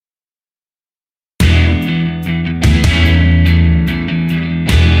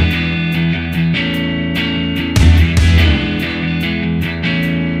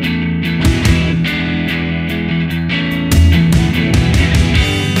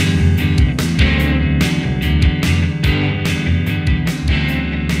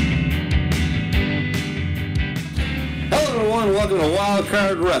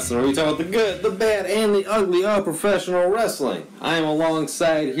Wrestling, where we talk about the good, the bad, and the ugly of professional wrestling. I am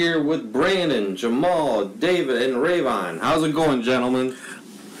alongside here with Brandon, Jamal, David, and Rayvon. How's it going, gentlemen?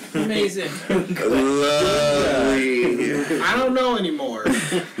 Amazing. Lovely. I don't know anymore.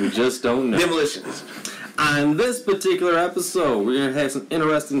 You just don't know. Demolitions. On this particular episode, we're going to have some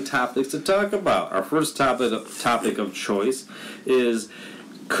interesting topics to talk about. Our first topic of choice is,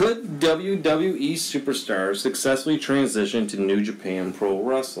 could WWE superstars successfully transition to New Japan Pro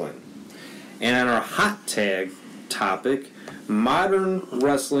Wrestling? And on our hot tag topic, modern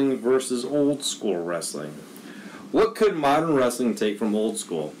wrestling versus old school wrestling. What could modern wrestling take from old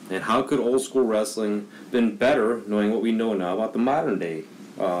school? And how could old school wrestling been better knowing what we know now about the modern day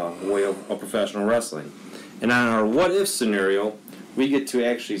way of professional wrestling? And on our what if scenario, we get to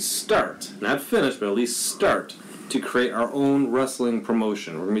actually start, not finish, but at least start to create our own wrestling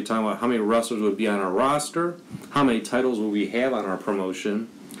promotion. We're going to be talking about how many wrestlers would be on our roster, how many titles will we have on our promotion,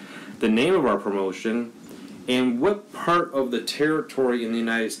 the name of our promotion, and what part of the territory in the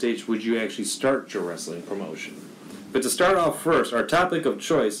United States would you actually start your wrestling promotion. But to start off first, our topic of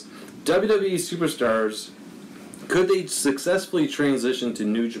choice, WWE superstars, could they successfully transition to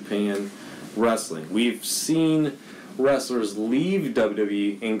New Japan Wrestling? We've seen wrestlers leave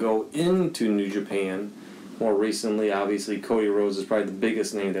WWE and go into New Japan. More recently, obviously, Cody Rhodes is probably the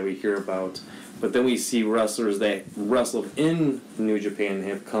biggest name that we hear about. But then we see wrestlers that wrestled in New Japan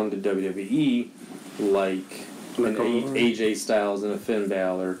have come to WWE, like an AJ Styles and a Finn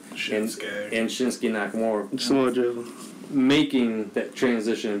Balor, and Shinsuke Nakamura, making that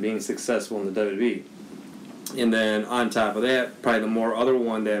transition and being successful in the WWE. And then on top of that, probably the more other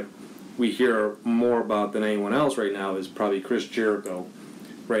one that we hear more about than anyone else right now is probably Chris Jericho.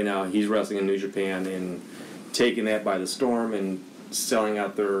 Right now, he's wrestling in New Japan and taking that by the storm and selling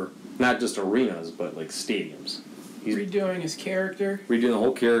out their, not just arenas, but like stadiums. He's redoing his character. Redoing the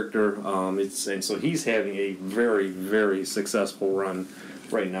whole character. And so he's having a very, very successful run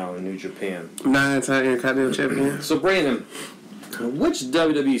right now in New Japan. 9-time Intercontinental Champion. So Brandon, which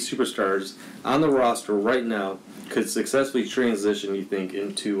WWE superstars on the roster right now could successfully transition, you think,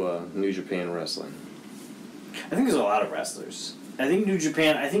 into New Japan Wrestling? I think there's a lot of wrestlers. I think New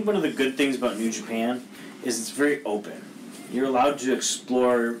Japan, I think one of the good things about New Japan is it's very open. You're allowed to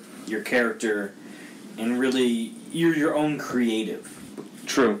explore your character and really, you're your own creative.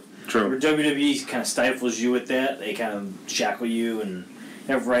 True. Where WWE kind of stifles you with that. They kind of shackle you and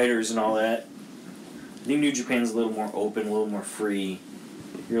have writers and all that. I think New Japan's a little more open, a little more free.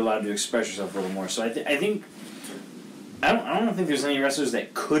 You're allowed to express yourself a little more. So I think I don't think there's any wrestlers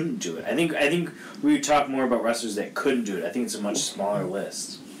that couldn't do it. I think we would talk more about wrestlers that couldn't do it. I think it's a much smaller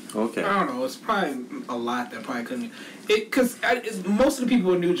list. Okay. I don't know. It's probably a lot that probably couldn't. Because most of the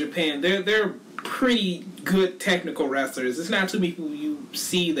people in New Japan, they're pretty good technical wrestlers. It's not too many people you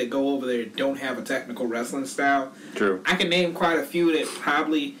see that go over there that don't have a technical wrestling style. True. I can name quite a few that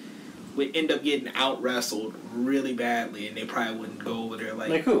probably would end up getting out-wrestled really badly, and they probably wouldn't go over there.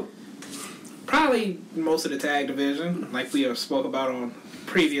 Like who? Probably most of the tag division, like we have spoke about on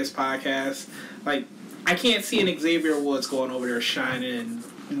previous podcasts. Like, I can't see an Xavier Woods going over there shining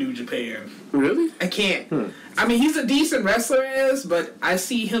in New Japan. Really? I can't. I mean, he's a decent wrestler, but I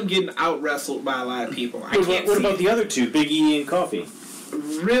see him getting out-wrestled by a lot of people. What about the other two, Big E and Coffee?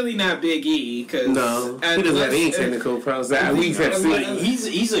 Really not Big E, because... No, he doesn't have any technical problems that we have seen.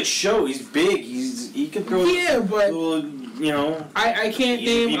 He's a show. He's big. He can throw little, I can't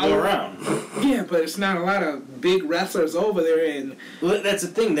name... people around. Yeah, but it's not a lot of big wrestlers over there, and... Well, that's the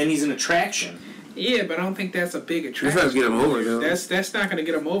thing. Then he's an attraction. Yeah, but I don't think that's a big attraction. That's not get him over, though. That's not going to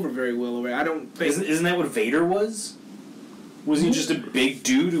get him over very well over. I don't think... Isn't that what Vader was? Was he just a big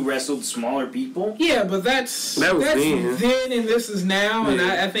dude who wrestled smaller people? Yeah, but that's then and this is now, and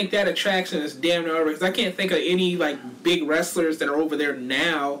I think that attraction is damn near over, because I can't think of any big wrestlers that are over there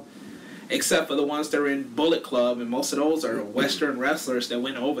now, except for the ones that are in Bullet Club, and most of those are Western wrestlers that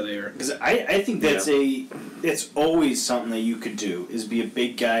went over there. Because I think that's always something that you could do, is be a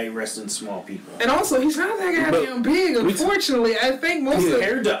big guy wrestling small people. And also, he's not that goddamn big. Unfortunately, I think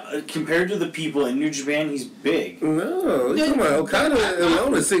compared to the people in New Japan, he's big. No, you're talking about Okada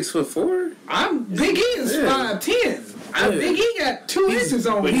alone is 6'4". Big E is 5'10". Big E got 2 inches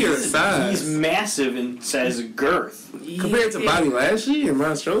on me. He's massive in size of girth. Compared to Bobby Lashley and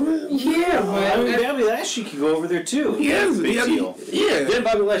Braun Strowman? Yeah, but Bobby Lashley could go over there too. Big deal. Yeah. Didn't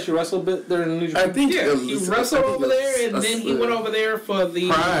Bobby Lashley wrestle a bit there in New Japan? I think he wrestled over there, and then he went over there for the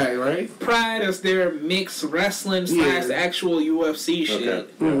Pride, right? Pride as their mixed wrestling / actual UFC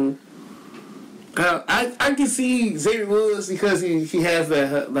shit. Okay. Mm-hmm. I can see Xavier Woods because he has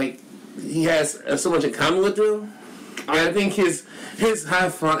that he has so much in common with them. And I think his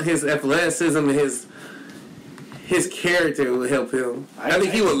athleticism and his character will help him. I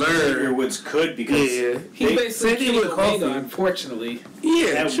think he will learn. Xavier Woods could because he basically Kenny Omega, unfortunately.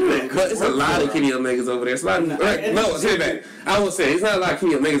 Yeah, true. But it's a lot of Kenny Omegas over there. It's a lot of, say that. I will say it's not a lot of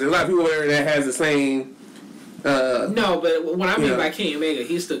Kenny Omegas. There's a lot of people over there that has the same. No, but what I mean by Kenny Omega,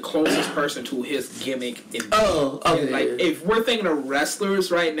 he's the closest person to his gimmick. Okay. Like if we're thinking of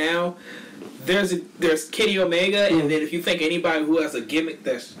wrestlers right now, there's Kenny Omega, and then if you think anybody who has a gimmick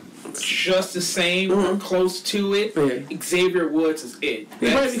that's just the same or close to it, Xavier Woods is it.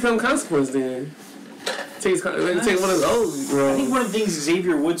 He might become Consequence then. Take one of those old. I think one of the things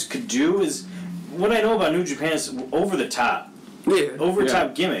Xavier Woods could do is what I know about New Japan is over the top. Yeah. Over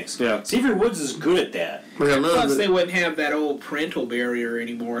top gimmicks. Yeah. Xavier Woods is good at that. Plus, they wouldn't have that old parental barrier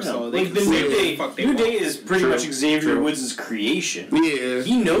anymore, so they can say what the New Day is pretty much Xavier Woods' creation. Yeah.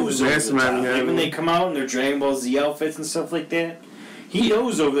 He knows over the top. Like when they come out in their Dragon Ball Z outfits and stuff like that, he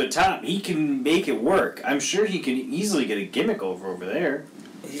knows over the top. He can make it work. I'm sure he could easily get a gimmick over there.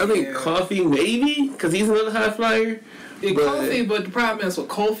 I think Kofi maybe, because he's another high flyer. Kofi, but the problem is with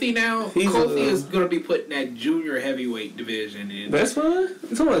Kofi now, Kofi is going to be put in that junior heavyweight division. And that's fine.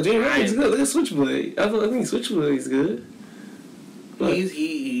 It's all about Jimmy He's good. Look at Switchblade. I think Switchblade's good. But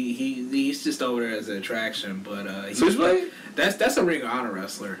he's just over there as an attraction, but Switchblade? That's a Ring of Honor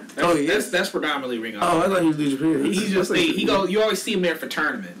wrestler. That's predominantly Ring of Honor. Oh, I thought he was New Japan. He's just you always see him there for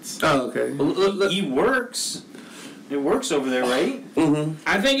tournaments. Oh, okay. He works. It works over there, right? Mm-hmm.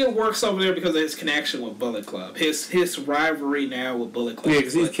 I think it works over there because of his connection with Bullet Club. His rivalry now with Bullet Club. Yeah,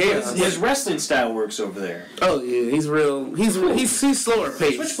 because he's chaos. His wrestling style works over there. Oh yeah, he's real. He's slower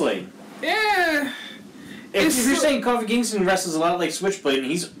paced. Switchblade. Yeah. If you're saying Kofi Kingston wrestles a lot like Switchblade and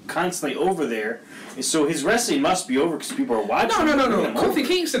he's constantly over there, so his wrestling must be over because people are watching. No. Kofi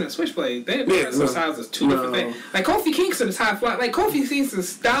Kingston and Switchblade, they wrestle styles as two different things. Like Kofi Kingston is high fly. Like Kofi Kingston's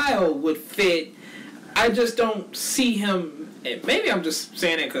style would fit. I just don't see him. Maybe I'm just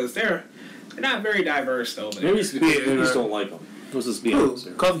saying it because they're not very diverse over there. Maybe it's because you just don't like him. Let's just be honest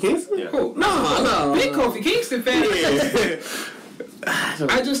here. Kofi Kingston? Yeah. Who? No. Big Kofi Kingston fan.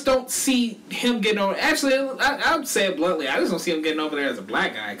 I just don't see him getting over. Actually, I would say it bluntly. I just don't see him getting over there as a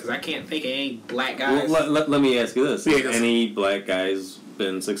black guy because I can't think of any black guys. Well, let me ask you this: any black guys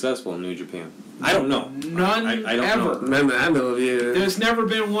been successful in New Japan? I don't know. None I don't ever. know. None I know. Yeah. There's never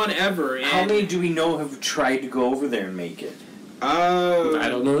been one ever. How many do we know have tried to go over there and make it? I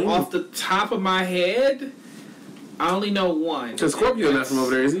don't know. Off the top of my head, I only know one. So Scorpio not from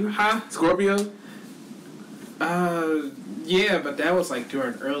over there, is he? Huh? Scorpio? Yeah, but that was like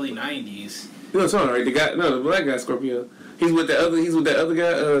during early '90s. You know, sorry, right? The black guy, Scorpio. He's with that other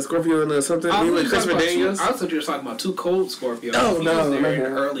guy, Scorpio and something. He with Christopher Daniels. I thought you were talking about Too Cold Scorpio. Oh, he no, was there in no.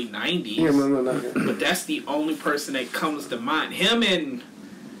 the early '90s. Yeah, no. But that's the only person that comes to mind. Him and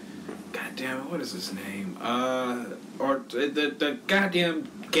goddamn, what is his name? Or the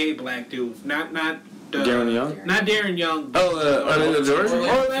goddamn gay black dude. Not Darren Young. Not Darren Young. Orlando George.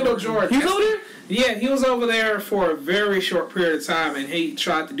 Orlando George. He's over there. Yeah, he was over there for a very short period of time, and he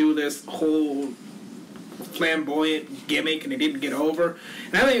tried to do this whole flamboyant gimmick, and it didn't get over.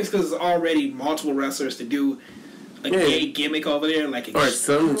 And I think it's because there's already multiple wrestlers to do a gay gimmick over there, like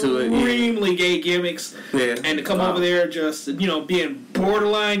extremely gay gimmicks. Yeah. And to come over there just, being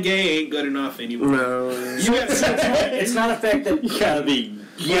borderline gay ain't good enough anymore. No. It's not a fact that you gotta be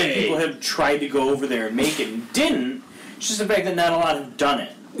gay. People have tried to go over there and make it and didn't. It's just the fact that not a lot have done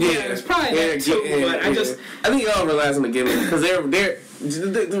it. Yeah, it's probably that too, but I think y'all relies on the gimmick because they're one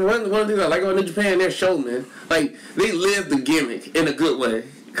of the things I like about New Japan, they're showmen. Like they live the gimmick in a good way.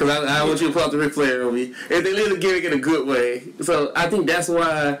 Because I want you to pull out the Ric Flair on me. And they live the gimmick in a good way. So I think that's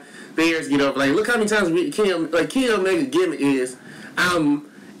why they get over. Like look how many times Kenny Omega's gimmick is.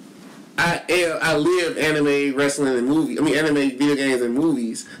 I live anime, wrestling, and movies. I mean, anime, video games, and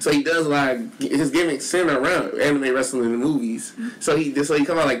movies. So he does his gimmicks center around anime, wrestling, and movies. So he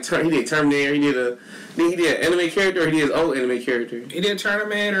come out like he did Terminator. He did an anime character. Or he did his own anime character. He did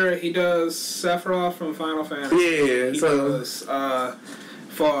Terminator. He does Sephiroth from Final Fantasy. Yeah. He does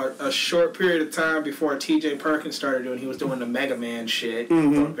for a short period of time before T.J. Perkins started doing. He was doing the Mega Man shit for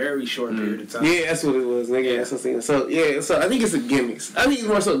a very short period of time. Yeah, that's what it was. Nigga, that's what I'm saying. So I think it's the gimmicks. I think it's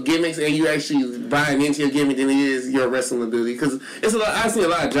more so gimmicks, and you actually buying into your gimmick than it is your wrestling ability. Because it's a lot. I've seen a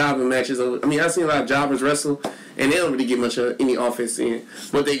lot of jobbing matches. I've seen a lot of jobbers wrestle, and they don't really get much of any offense in.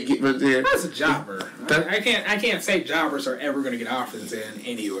 But they get. That's a jobber. I can't say jobbers are ever going to get offense in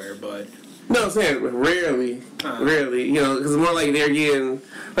anywhere, but. No, I'm saying rarely, because more like they're getting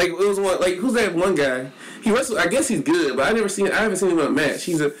it was one who's that one guy? He wrestled. I guess he's good, but I haven't seen him in a match.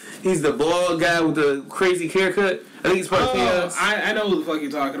 He's the bald guy with the crazy haircut. I think he's part of Chaos. I know who the fuck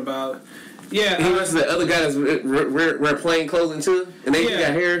you're talking about. Yeah, he wrestles the other guy that's wear plain clothing too, and they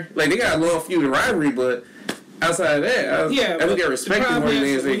got hair. Like they got a long feud and rivalry, but outside of that, I think they respect him more than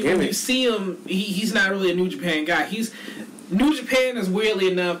they gimmick. When you see him, he's not really a New Japan guy. New Japan is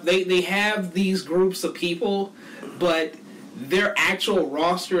weirdly enough, they have these groups of people, but their actual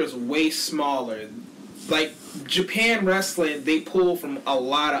roster is way smaller. Like Japan Wrestling, they pull from a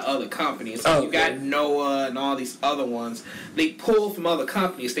lot of other companies. You got Noah and all these other ones. They pull from other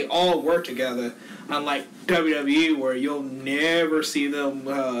companies. They all work together. Unlike WWE, where you'll never see them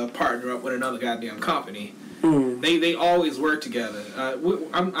partner up with another goddamn company. They always work together. I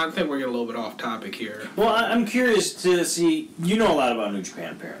think we're getting a little bit off topic here. Well, I'm curious to see. You know a lot about New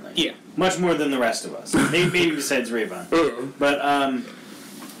Japan, apparently. Yeah. Much more than the rest of us. Maybe besides Rayvon. But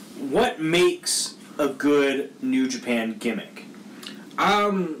what makes a good New Japan gimmick?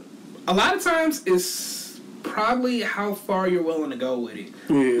 A lot of times it's probably how far you're willing to go with it.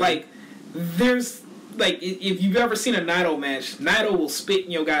 Yeah. Like, there's if you've ever seen a Naito match, Naito will spit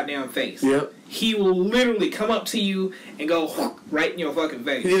in your goddamn face. Yep. He will literally come up to you and go right in your fucking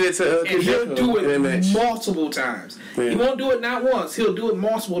face. He did it to, and he'll do it multiple times. Yeah. He won't do it not once. He'll do it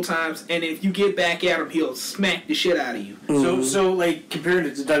multiple times, and if you get back at him, he'll smack the shit out of you. So like, compared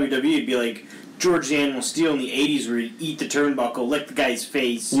it to WWE, it'd be like George the Animal Steel in the 80s where he'd eat the turnbuckle, lick the guy's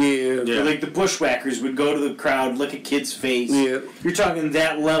face. Yeah. Or like the Bushwhackers would go to the crowd, lick a kid's face. Yeah. You're talking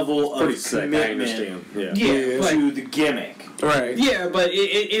that level of commitment to the gimmick. Right. Yeah, but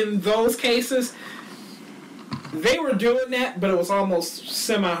in those cases, they were doing that, but it was almost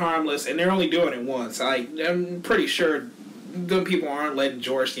semi-harmless, and they're only doing it once. I'm pretty sure them people aren't letting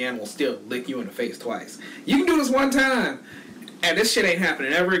George the Animal Steel lick you in the face twice. You can do this one time, and this shit ain't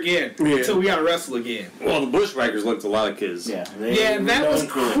happening ever again until we gotta wrestle again. Well, the Bushwhackers licked a lot of kids. Yeah, that was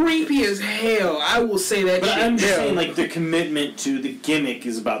creepy as hell. I will say that. But shit. I'm just saying, like, the commitment to the gimmick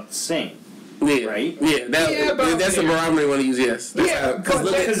is about the same. Yeah. Right? Yeah, that's the barometer you want to use, yes.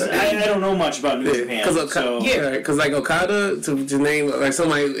 Because I don't know much about New Japan. Because like Okada, to name like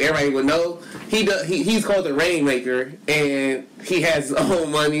somebody everybody would know, he's called the Rainmaker, and he has his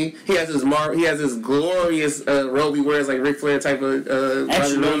own money. He has his glorious robe he wears, like Ric Flair type of.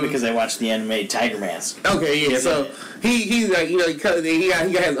 Actually, know because I watched the anime Tiger Mask. Okay, yeah. So he's like he got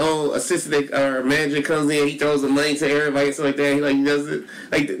his own assistant or manager comes in. He throws the money to everybody and stuff like that. He does it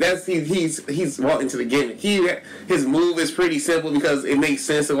like that's he's walked into the gimmick. His move is pretty simple because it makes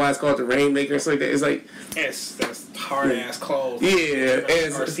sense of why it's called the Rainmaker and stuff like that. It's like that's hard ass clothes.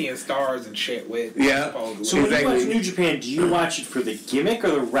 Yeah, or seeing stars and shit with. Yeah. So when you watch New Japan, do you watch it for the gimmick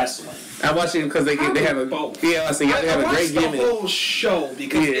or the wrestling? I watch it because they have a both. Yeah, they have a great gimmick. I watch the whole show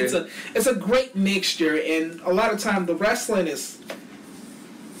because it's a great mixture, and a lot of time the wrestling is.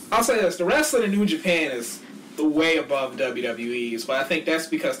 I'll say this: the wrestling in New Japan is way above WWE's, but I think that's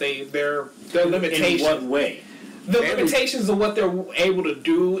because their limitations. In what way? The limitations of what they're able to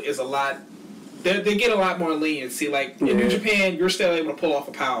do is a lot. They get a lot more leniency. Like in New Japan, you're still able to pull off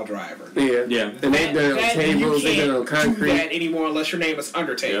a pile driver. Yeah. And they've done on tables, they've done on concrete. You can't do that anymore unless your name is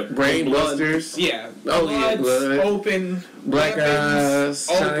Undertaker. Brain busters. Yeah. Blood. Open. Black eyes.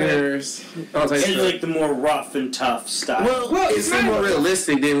 Tires. All types of like the more rough and tough style. Well it's more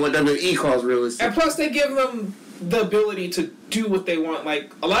realistic than what WWE calls realistic. And plus, they give them the ability to do what they want.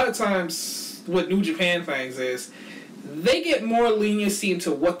 Like a lot of times, what New Japan things is. They get more leniency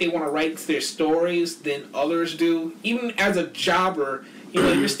into what they want to write into their stories than others do. Even as a jobber,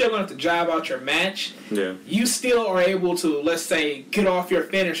 you're still going to have to job out your match. Yeah. You still are able to, let's say, get off your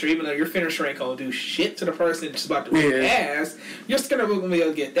finisher, even though your finisher ain't going to do shit to the person that's about to whip your ass. You're just going to be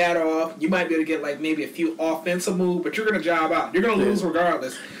able to get that off. You might be able to get, like, maybe a few offensive moves, but you're going to job out. You're going to lose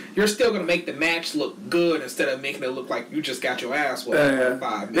regardless. You're still going to make the match look good instead of making it look like you just got your ass whooped for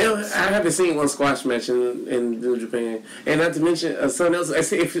 5 minutes. I haven't seen one squash match in New Japan. And not to mention, something else,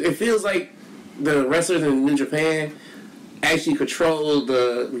 it feels like the wrestlers in New Japan actually control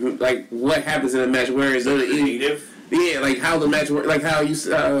what happens in the match, whereas they're creative. Yeah, like how the match works, like how you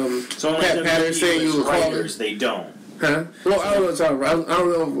so Pat Patterson, you writers, they don't. Huh? Well, I don't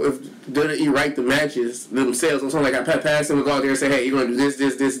know if WWE write the matches themselves. I'm talking like how Pat Patterson would go out there and say, "Hey, you're gonna do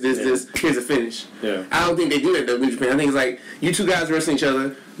this. Here's a finish." Yeah. I don't think they do that in New Japan. I think it's like you two guys wrestling each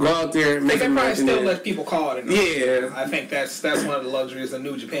other. Go out there, make a match. They probably still let people call it. Yeah. I think that's one of the luxuries of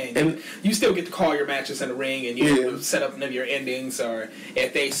New Japan. You still get to call your matches in the ring, and you set up your endings, or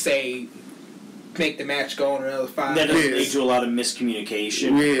if they say. Make the match go on another 5 minutes. That doesn't lead to a lot of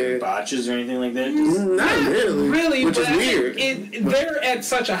miscommunication, botches, or anything like that. Not really, which is weird. They're at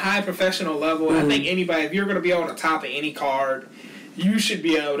such a high professional level. I think anybody, if you're going to be on the top of any card, you should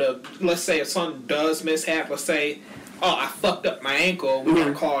be able to, let's say if something does mishap, let's say, oh, I fucked up my ankle, we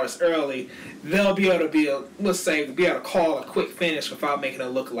gotta call this early, they'll be able to be able to call a quick finish without making it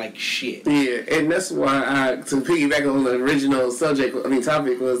look like shit. Yeah, and that's why to piggyback on the original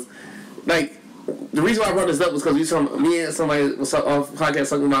topic was, like, the reason why I brought this up was because me and somebody was off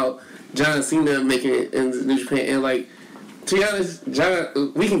podcast talking about John Cena making it in New Japan, and like, to be honest,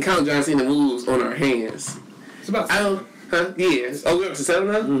 we can count John Cena moves on our hands. It's about 7. Yeah. Oh, we're up to 7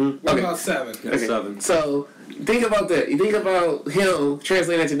 now? Mm-hmm. Okay. About 7. Yeah, 7. So, think about that. You think about him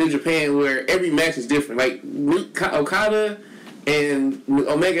translating that to New Japan, where every match is different. Like, Okada and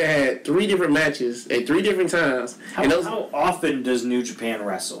Omega had 3 different matches at 3 different times. How often does New Japan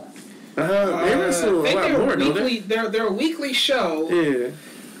wrestle? They wrestle a lot more, don't they? They're a weekly show. Yeah.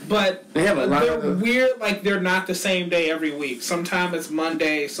 But they have a lot they're weird, like they're not the same day every week. Sometimes it's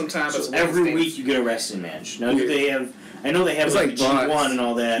Monday, sometimes it's Wednesday. Every week you get a wrestling match. Now do they have? I know they have like G1 and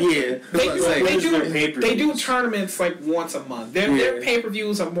all that. Yeah, they do tournaments like once a month. Their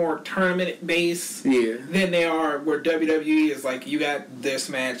pay-per-views are more tournament-based than they are where WWE is like, you got this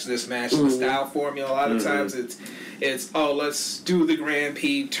match, the style formula. A lot of times it's let's do the Grand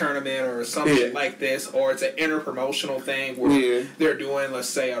Prix tournament or something like this, or it's an inter-promotional thing where they're doing, let's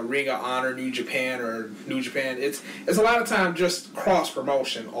say, a Ring of Honor New Japan or New Japan. It's a lot of time just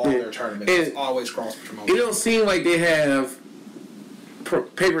cross-promotion, all their tournaments. It's always cross-promotion. It don't seem like they have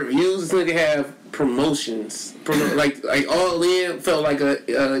pay-per-views. It's like they have promotions. Like All In felt like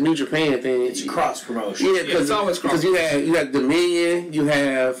a New Japan thing. It's cross-promotion. Yeah, it's always cross-promotion. Because you have Dominion, you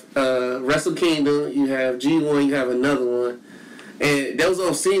have Wrestle Kingdom, you have G1, you have another one, and those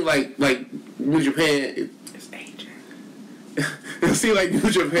don't seem like New Japan. It's AJ. It seem like New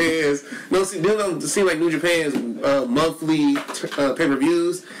Japan's. They don't seem like New Japan's monthly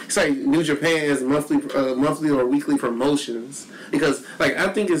pay-per-views. It's like New Japan's monthly or weekly promotions. Because I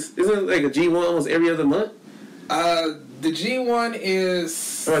think isn't it like a G1 almost every other month? The G1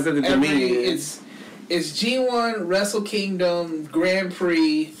 is or is it the Dominion? It's G1, Wrestle Kingdom, Grand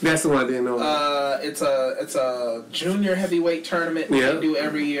Prix. That's the one I didn't know. It's a junior heavyweight tournament that they do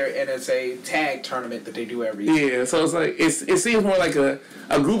every year, and it's a tag tournament that they do every year. Yeah, so it's like it seems more like a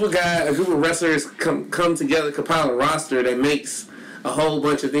group of wrestlers come together, compile a roster that makes a whole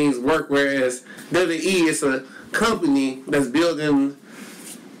bunch of things work. Whereas WWE is a company that's building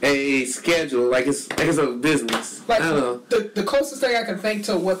a schedule, like it's a business. Like, I don't know. The closest thing I can think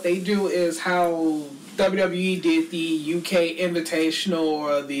to what they do is how WWE did the UK Invitational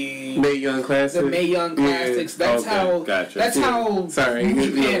or the Mae Young Classics. The Mae Young Classics. That's how. Gotcha. That's how. Sorry,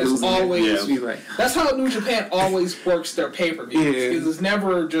 New Japan is always. Yeah. That's how New Japan always works their pay-per-views. Because it's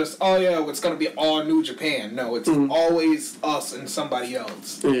never just it's going to be all New Japan. No, it's always us and somebody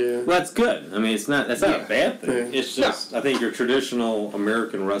else. Yeah, well, that's good. I mean, that's not a bad thing. It's just I think your traditional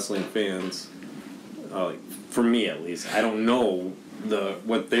American wrestling fans, for me at least, I don't know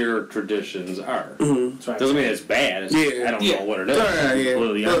what their traditions are. Doesn't mean it's bad. It's just, I don't know what it is.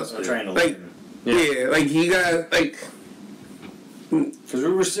 Completely honest. I'm trying to like you got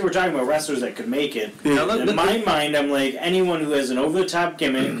because we're talking about wrestlers that could make it. In my mind, I'm like anyone who has an over-the-top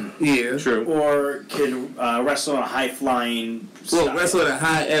gimmick, true, or can wrestle on a high-flying. Well, wrestle at a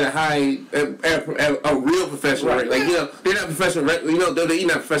real professional rate. Like they're not professional. They're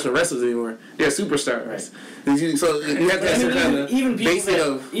not professional wrestlers anymore. They're superstars. Right. So you have to have some kind of basic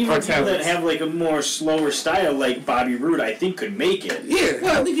of even people that have like a more slower style, like Bobby Roode, I think could make it. Yeah,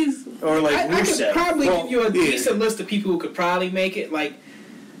 well, I think he's Rusev. I could probably give you a decent list of people who could probably make it. Like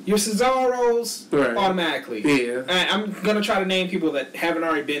your Cesaros, automatically. Yeah. I'm gonna try to name people that haven't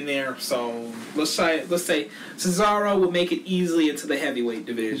already been there. So let's say Cesaro would make it easily into the heavyweight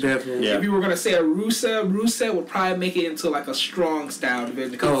division. Definitely. If you were gonna say a Rusev would probably make it into like a strong style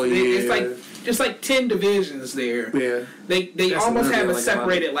division. It's like 10 divisions there. Yeah. They almost have it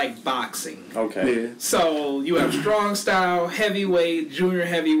separated like boxing. Okay. Yeah. So you have strong style, heavyweight, junior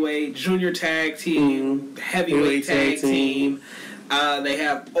tag team, heavyweight tag team. They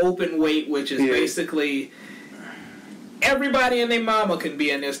have open weight, which is basically everybody and their mama can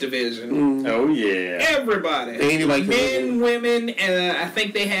be in this division. Oh yeah, everybody, men, women, and I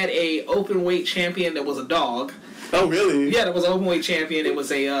think they had a open weight champion that was a dog. Oh really? Yeah, there was an open weight champion. It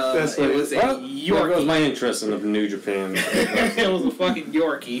was a Yorkie. That was my interest in the New Japan. It was a fucking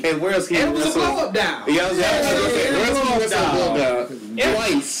Yorkie. And where else? And it was a blow up down. Yeah, it was a blow up down.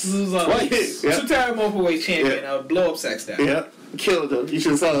 Twice. Twice. Two-time open weight champion. A blow up sex down. Yeah. Killed him. You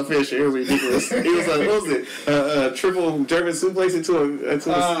should have saw the finisher. It was ridiculous. He was like, what was it? Triple German suplex into a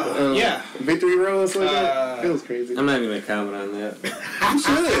victory row or something like that. It was crazy. I'm not even going to comment on that. You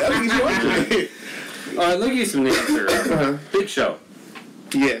should. I think you should watch it. All right, look at you some names here. Big Show.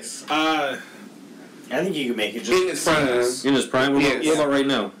 Yes. I think you could make it just in his prime. In his prime? What about right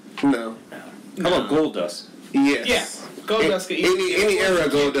now? No. How about Goldust? Yes. Yeah. Goldust can any era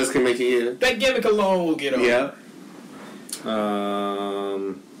Goldust can make it. Yeah. That gimmick alone will get over. Yeah.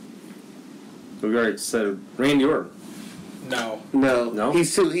 We already said Randy Orton. No.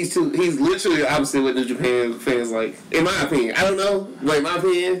 He's literally the opposite what New Japan fans like. In my opinion. I don't know. Like, my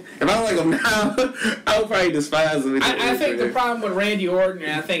opinion. If I don't like him now, I would probably despise him. I think the problem with Randy Orton,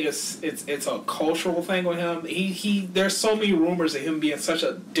 and I think it's a cultural thing with him. There's so many rumors of him being such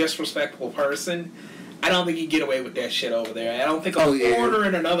a disrespectful person. I don't think he'd get away with that shit over there. I don't think a foreigner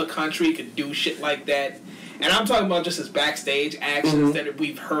in another country could do shit like that. And I'm talking about just his backstage actions that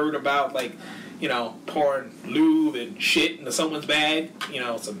we've heard about, like, you know, pouring lube and shit into someone's bag. You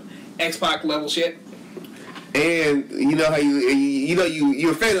know, some X-Pac level shit. And you know how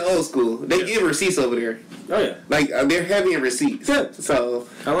you're a fan of old school. They give receipts over there. Oh yeah, like they're heavy in receipts. Yeah. So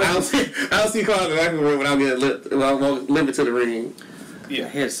I don't see Carl in the back of the ring without getting limited to the ring. Yeah, I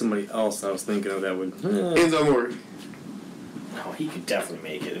had somebody else I was thinking of that would. Enzo Amore. No, he could definitely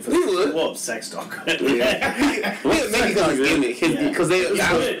make it. If he would. Well, Sex Dog. Yeah. He'll make it because his gimmick. Because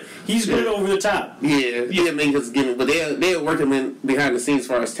he's good over the top. Yeah, he'll make his gimmick, but they'll work him in behind the scenes as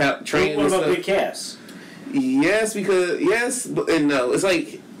far as training. What about Big Cass? Yes, and no. It's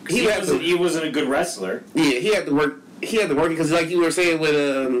like he wasn't a good wrestler. Yeah, he had to work. He had to work because, like you were saying with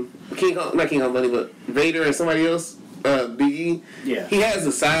not King Kong Bundy, but Vader and somebody else, Big E. Yeah, he has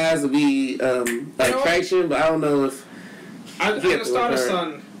the size to be traction, but I don't know if. I just started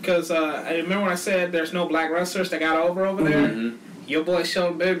something because I remember when I said there's no black wrestlers that got over there. Mm-hmm. Your boy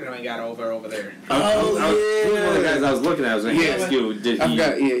Sheldon Benjamin got over there. Oh, yeah. One of the guys I was looking at, I was going to ask you, did he?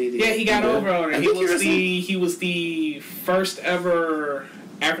 Yeah, he got over there. He was the first ever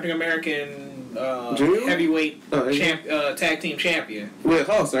African American heavyweight tag team champion. With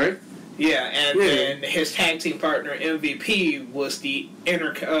Hoss, right? Yeah, and his tag team partner MVP was the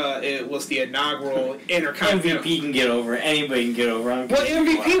inaugural Intercontinental. MVP can get over. Anybody can get over. Well,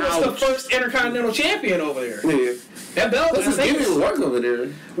 MVP was the first Intercontinental champion over there. Yeah. That belt was giving to work over there.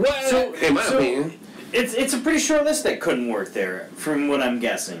 Well, in my opinion. It's a pretty short list that couldn't work there, from what I'm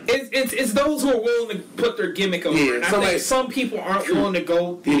guessing. It's those who are willing to put their gimmick over. Yeah, and I think some people aren't willing to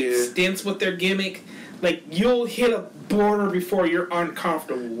go the extents with their gimmick. Like, you'll hit a border before you're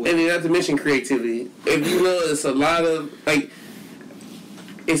uncomfortable with it. And not to mention creativity. If you notice, a lot of, like,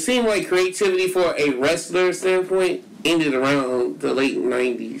 it seemed like creativity for a wrestler standpoint ended around the late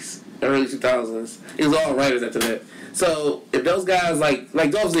 90s, early 2000s. It was all writers after that. So, if those guys, like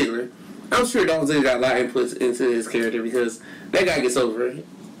Dolph Ziggler, I'm sure Dolph Ziggler got a lot of inputs into his character because that guy gets over. Him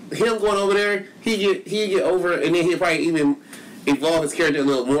going over there, he get over, and then he'll probably even evolve his character a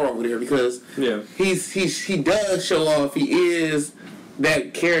little more over there because he does show off he is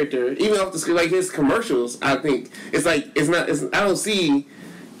that character even off the screen. Like his commercials, I think I don't see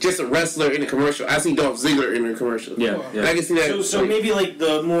just a wrestler in a commercial. I see Dolph Ziggler in a commercial. Yeah. And I can see that. So maybe like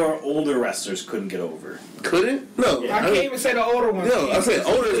the more older wrestlers couldn't get over. Couldn't? No. I can't even say the older ones. No, I said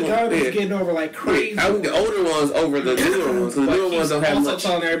older ones. The getting over like crazy. I think the older ones over the newer ones. The newer ones don't have much. Also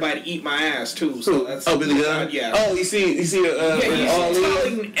telling everybody to eat my ass too. So that's Billy Gunn. Yeah. Oh, you see he's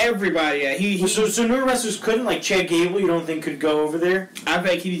telling everybody. Yeah, So newer wrestlers couldn't, like Chad Gable. You don't think could go over there? I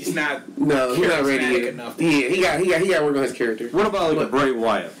think he's not. No, he's not ready yet. Enough. Yeah, he got to work on his character. What about like a Bray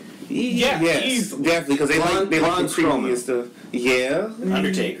Wyatt? Yes, definitely because they like creepy and stuff. Yeah,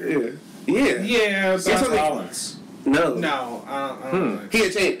 Undertaker. Yeah. Seth Rollins. No. He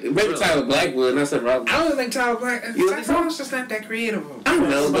had changed. Maybe Tyler Blackwood, not Seth Rollins. I don't think Tyler Black. Seth Rollins just not that creative. I don't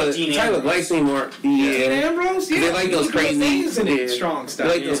know, but Tyler Black seemed more. Yeah. Ambrose. Yeah. They like those crazy, strong stuff.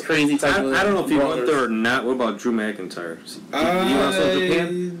 They like those crazy type of. I don't know if he went there or not. What about Drew McIntyre? You wrestled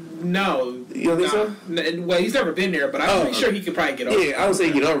Japan? No. You don't think so? Well, he's never been there, but I'm pretty sure he could probably get over. Yeah, I would say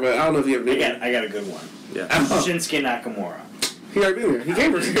get over, but I don't know if he ever been there. I got a good one. Yeah. Shinsuke Nakamura. He already been there. He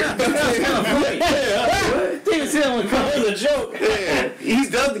came from here. David Silver covered the joke. Yeah, he's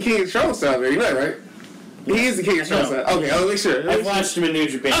done the King of Strong style there. You know, right? He is the King of Strong style. Okay, I'll make sure. I've watched him in New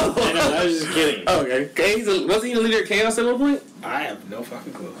Japan. I know, I was just kidding. Okay, wasn't he the leader of Chaos at one point? I have no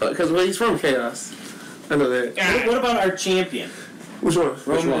fucking clue. Because he's from Chaos. I know that. What about our champion? Which one?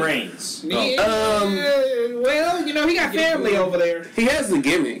 Roman Reigns. Yeah, well, he got family over there. He has the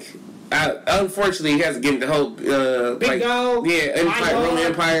gimmick. Unfortunately, he has a gimmick. The whole Big dog. Yeah, Roman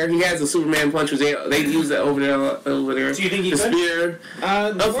Empire. He has the Superman punch. They use that over there. Do you think he the could? Spear.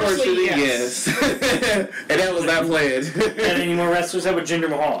 Unfortunately, yes. And that was not planned. And any more wrestlers? How about Jinder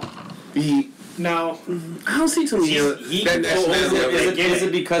Mahal? No. I don't see too many. Is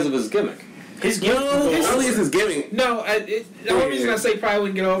it because of his gimmick?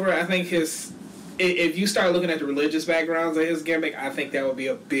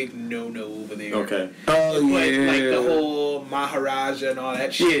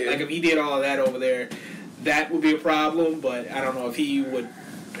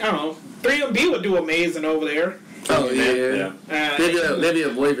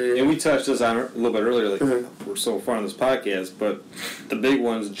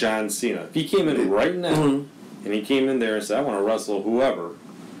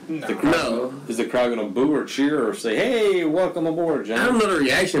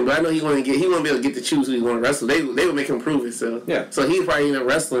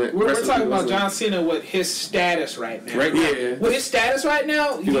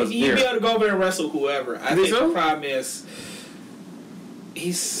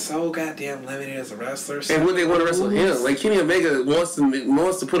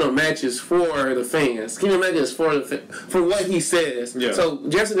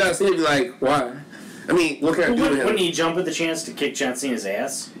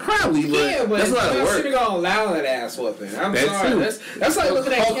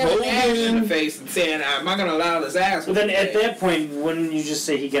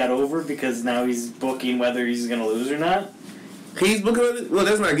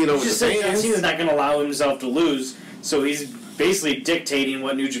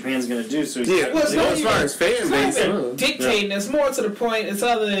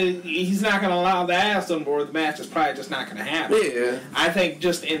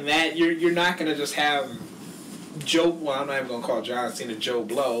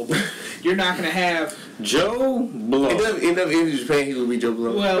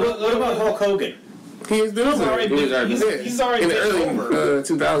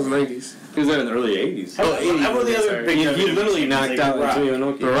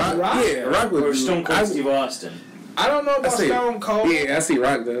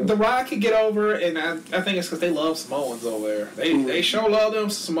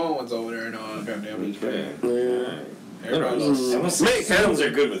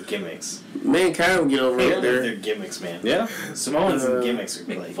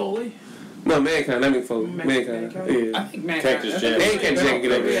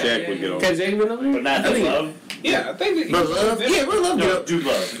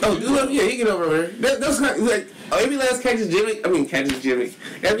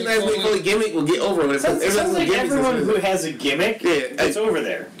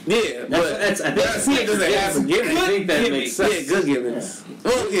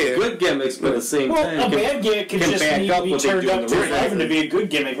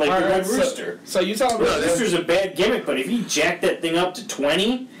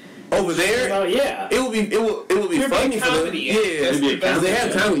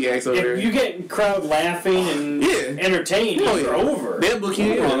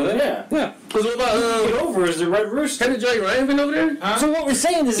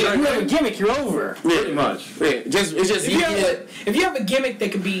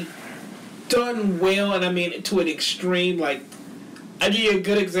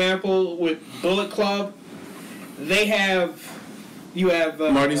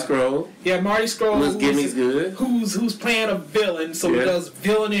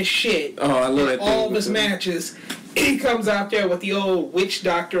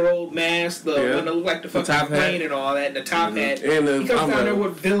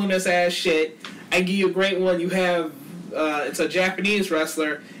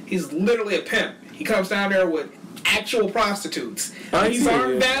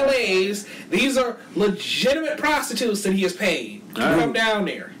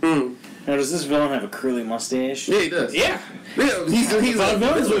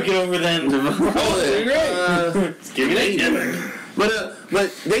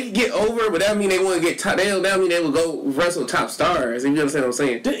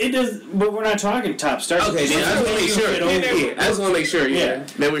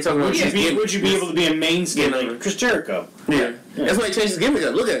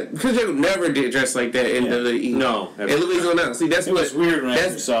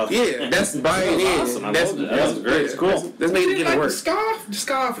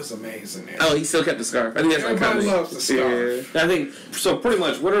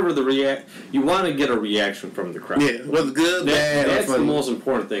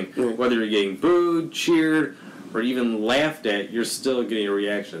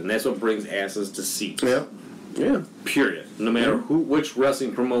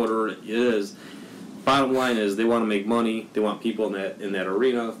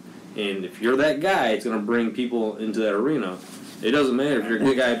 It doesn't matter if you're a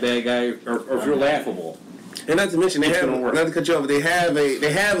good guy, bad guy, or if you're laughable. And not to mention, not to cut you off, they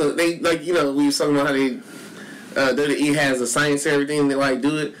like, you know, we were talking about how they, WWE has a science and everything, they like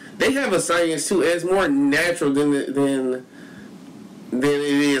do it. They have a science too, and it's more natural than it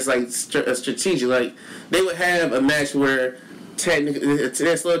is like strategic. Like, they would have a match where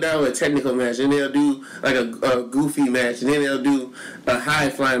they'll slow down with a technical match, and they'll do like a goofy match, and then they'll do a high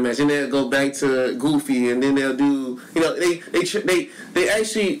flying match, and they'll go back to goofy, and then they'll do, you know, they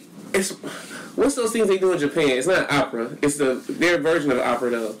actually, it's, what's those things they do in Japan? It's not opera. It's their version of opera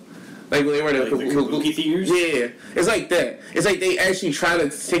though. Like when they were the Kabuki figures? Yeah, it's like that. It's like they actually try to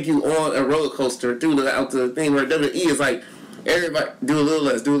take you on a roller coaster through the thing where WWE is like, everybody do a little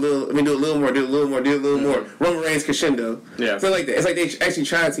less, do a little more. Roman Reigns crescendo. Yeah. So like that. It's like they actually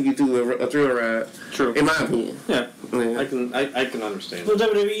try to take you through a thrill ride. True. In my opinion. Yeah. Yeah. I can understand. Well,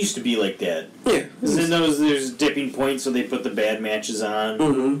 WWE used to be like that. Yeah. Then there's dipping points, so they put the bad matches on.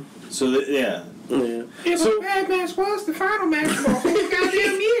 Mm-hmm. So yeah. Yeah. Yeah, but the bad match was the final match for a whole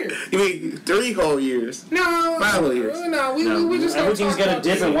goddamn year. You mean 3 whole years? No. 5 whole years? No, we just everything's got to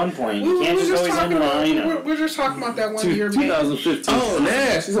dip at one point. You can't just always end the line. We're just talking about that 1 year. 2015. Oh,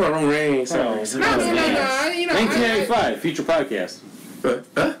 Nash. He's on Roman Reigns. No. 1995, future podcast. We're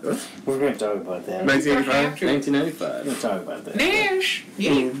going to talk about that. 1985? 1995. We're going to talk about that. Nash.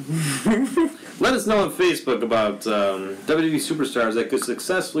 Yeah. Let us know on Facebook about WWE superstars that could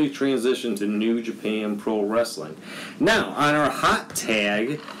successfully transition to New Japan Pro Wrestling. Now, on our hot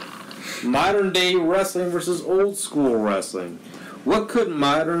tag, modern day wrestling versus old school wrestling. What could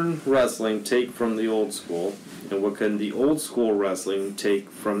modern wrestling take from the old school? And what could the old school wrestling take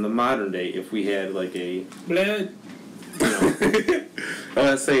from the modern day if we had like a... Blood.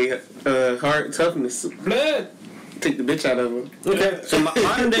 I say heart toughness. Blood. Take the bitch out of him. Okay, so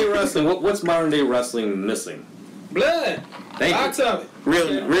modern day wrestling, what's modern day wrestling missing? Blood. Thank Lots you. of it.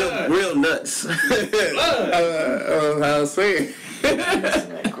 Real nuts. Blood. I was saying. Isn't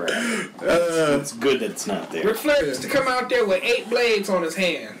that crap? It's good that it's not there. Ric Flair used to come out there with 8 blades on his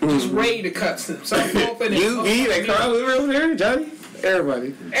hand, just ready to cut them. Something open Like Carl over there, Johnny?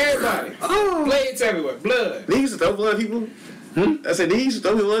 Everybody. Oh. Blades everywhere. Blood. They used to throw blood at people. I said, they used to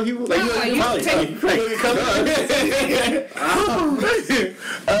throw blood at people? Like,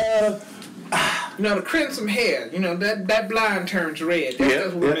 you know, the crimson hair, you know, that blind turns red.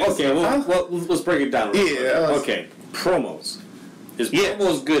 That's what Okay, well, let's break it down. Okay, promos. Is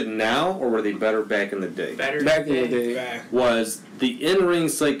promos good now, or were they better back in the day? Better back in the day. Was the in-ring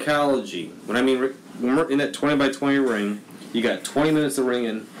psychology, when we're in that 20 by 20 ring, you got 20 minutes of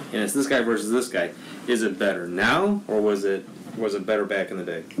ringing, and it's this guy versus this guy. Is it better now, or was it better back in the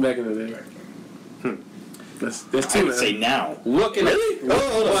day? Back in the day. That's I would say now. Look and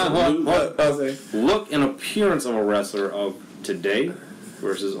hold on. Look and appearance of a wrestler of today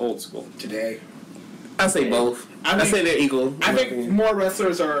versus old school. Today. I say both. I say they're equal. I think more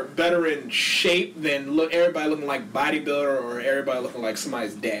wrestlers are better in shape than everybody looking like bodybuilder or everybody looking like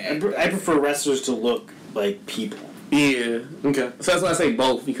somebody's dad. I prefer wrestlers to look like people. Yeah. Okay. So that's why I say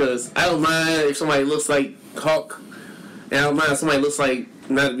both, because I don't mind if somebody looks like Hulk, and I don't mind if somebody looks like,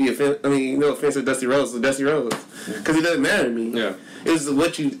 not to be offensive, no offense to Dusty Rhodes, because it doesn't matter to me. Yeah. It's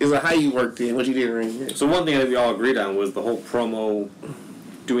how you worked in, what you did in the ring. So one thing that we all agreed on was the whole promo,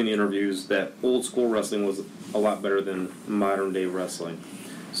 doing the interviews, that old school wrestling was a lot better than modern day wrestling.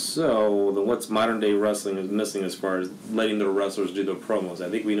 So then what's modern day wrestling is missing as far as letting the wrestlers do their promos? I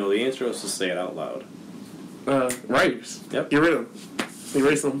think we know the answer. Let's just say it out loud. Writers. Yep. Get rid of them.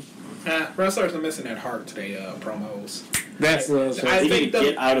 Erase them. Wrestlers are missing that heart today, promos. That's what I was saying. I think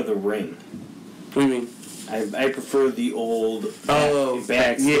get out of the ring. What do you mean? I prefer the old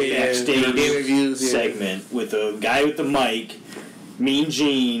backstage interviews segment with a guy with the mic, Mean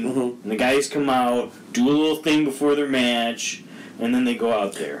Gene, and the guys come out, do a little thing before their match, and then they go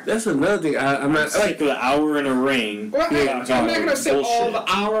out there. That's another thing. I'm not like an hour in a ring. Well, I'm not gonna say all the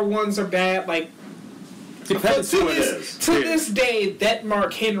hour ones are bad. Like, depends who it is. To this day, that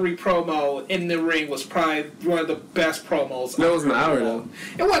Mark Henry promo in the ring was probably one of the best promos. That was an hour though.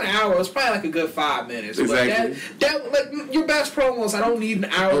 It wasn't an hour. It was probably like a good 5 minutes. Exactly. But that like your best promos. I don't need an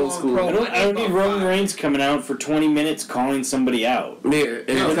hour-long promo. I don't need Roman Reigns coming out for 20 minutes calling somebody out. Yeah,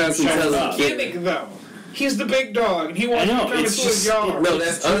 and constantly telling gimmick though. He's the big dog, and he wants to come into his yard. No,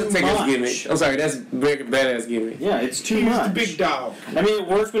 that's Undertaker's gimmick. I'm sorry, that's badass gimmick. Yeah, it's too much. He's the big dog. I mean, it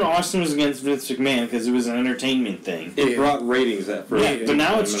worked when Austin was against Vince McMahon because it was an entertainment thing. It brought ratings at first. Yeah, but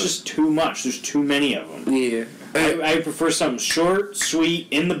now it's just too much. There's too many of them. Yeah. I prefer something short, sweet,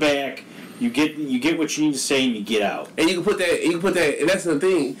 in the back, You get what you need to say, and you get out. And you can put that, and that's the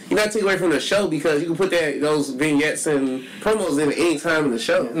thing. You're not taking away from the show because you can put those vignettes and promos in any time in the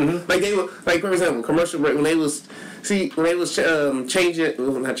show. Mm-hmm. Like they were, like for example, commercial break when they was changing,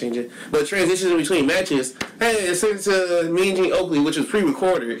 well, not changing, but transitioning between matches. Hey, since me and Gene Oakley, which was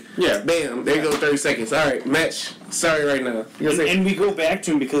pre-recorded. Yeah. Bam, there you go, 30 seconds. All right, match. Sorry, right now. And we go back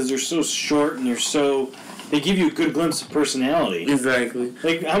to them because they're so short and they give you a good glimpse of personality. Exactly.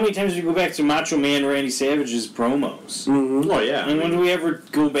 Like, how many times do we go back to Macho Man Randy Savage's promos? Mm-hmm. Oh yeah. And when do we ever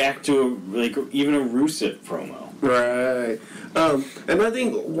go back to even a Rusev promo? Right. And I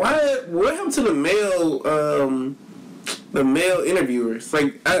think what happened to the male interviewers?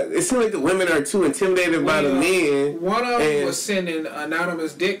 Like, it seems like the women are too intimidated by the men. One of them was sending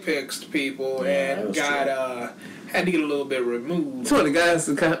anonymous dick pics to people and had to get a little bit removed. So the guy's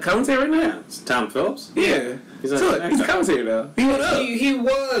commentator right now? Yeah, it's Tom Phillips. Yeah. He's a commentator now. He went up. He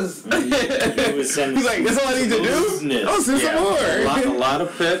was. He was sending He's like, that's all I need to do? I'll send some more. A lot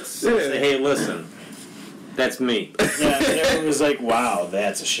of pics. Yeah. Say, hey, listen, that's me. Yeah, and everyone was like, wow,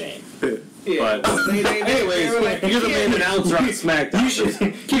 that's a shame. Yeah. But anyways, they were like, you're the main announcer on SmackDown. You should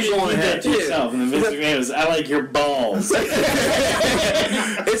keep going ahead to yourself. And then Vince McMahon was, I like your balls.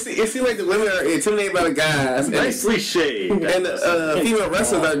 It seems like the women are intimidated by the guys. Nicely shaved. And the female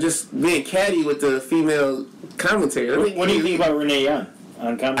wrestlers are just being catty with the female commentator. What do you think about Renee Young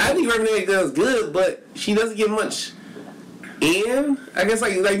on commentary? I think Renee does good, but she doesn't get much in. I guess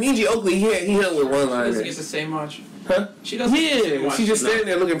like Mean Oakley, he held with one line. Doesn't get to say much. Huh? She doesn't get to say Yeah, much. she's just standing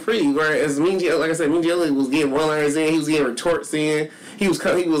there looking pretty. Whereas like I said, Mean Oakley was getting one-liners in. He was getting retorts in. He was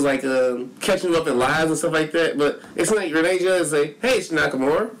like catching up in lies and stuff like that. But it's like Renee just say, "Hey, it's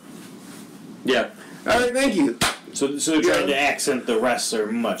Nakamura." Yeah. All right, thank you. So they're trying to accent the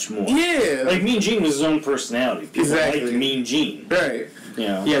wrestler much more. Yeah. Like Mean Gene was his own personality. People Exactly. liked Mean Gene. Right. You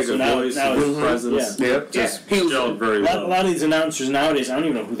know, Yeah, so good now, voice, now good presence. Yeah. Yep. Just He was gelled very A well. lot of these announcers nowadays, I don't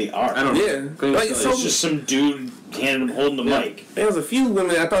even know who they are. I don't know. Yeah. Like, It's so just some dude holding the mic. there was a few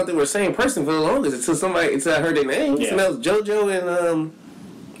women I thought they were the same person for the longest until I heard their names. Yeah. And that was JoJo and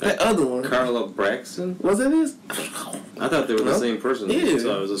that other one. Carla Braxton? Was it this? I thought they were the No. same person. Yeah.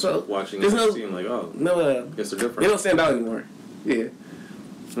 So I was just So, watching there's and no- seeing like, oh, No, I guess they're they different. don't stand out anymore. Yeah.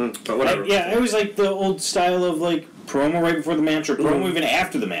 But whatever. I always like the old style of like promo right before the match or promo even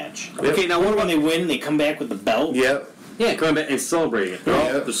after the match. Okay, now When what they about... win, they come back with the belt. Yep. Yeah, coming back and celebrating it.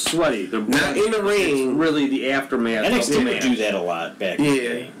 They're sweaty. They're Not in the ring. It's really the aftermath of the NXT would match. do that a lot back in the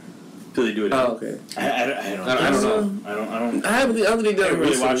day. Do they do it? Oh, okay. I don't know. I don't I haven't really done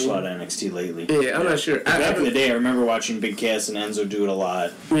watched a lot of NXT lately. Yeah, I'm not sure. Back in the day, I remember watching Big Cass and Enzo do it a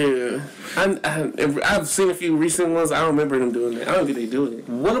lot. Yeah. I've seen a few recent ones. I don't remember them doing that. I don't think they do it.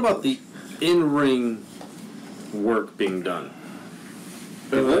 What about the in-ring work being done?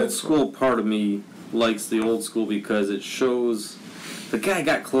 The old school part of me likes the old school because it shows the guy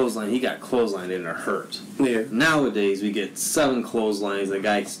got clotheslined, he got clotheslined and it hurt. Yeah. Nowadays we get 7 clotheslines, the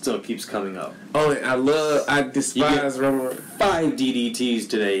guy still keeps coming up. Oh, I despise Roman. 5 DDTs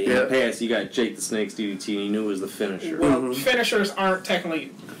today. In Yeah. the past you got Jake the Snake's DDT and he knew it was the finisher. Well, finishers aren't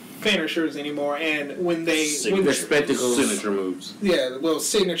technically finishers anymore, and when They're spectacles. Signature moves.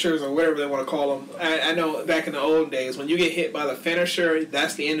 signatures or whatever they want to call them. I know back in the old days when you get hit by the finisher,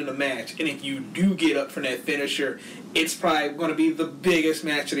 that's the end of the match. And if you do get up from that finisher, it's probably going to be the biggest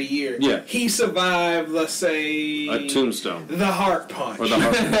match of the year. Yeah. He survived, let's say, A tombstone. the heart punch. Or the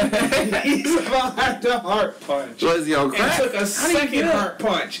heart. He survived the heart punch. Was he on And crack? took a second heart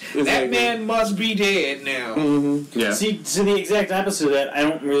punch. Exactly. That man must be dead now. Mm-hmm. Yeah. See, the exact opposite of that, I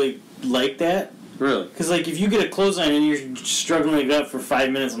don't really like that. Really? Because, like, if you get a clothesline and you're struggling like that for 5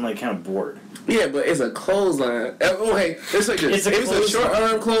 minutes, I'm, like, kind of bored. Yeah, but it's a clothesline. Okay, it's like this. It's a If it's a short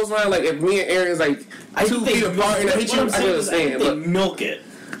arm clothesline, like if me and Aaron's like 2 feet apart and I hit you, I can understand. They But milk it.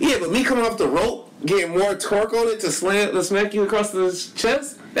 yeah, but me coming off the rope, getting more torque on it to smack you across the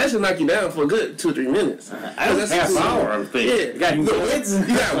chest, that should knock you down for a good 2 or 3 minutes. I don't That's Half too- hour, I'm thinking. Yeah, you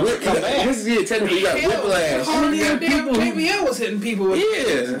got whip. Technically, you got whiplash. Hell, goddamn, JBL was hitting people with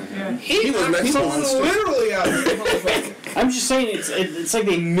Yeah. He was knocked nice. someone literally out of the motherfucker. I'm just saying, it's like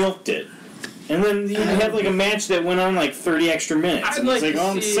they milked it. And then you have like a match that went on like 30 extra minutes. I'd And like it's like, to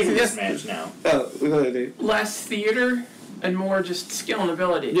oh, I'm see- sick of this match now. Oh, go ahead, Dave. Less theater and more just skill and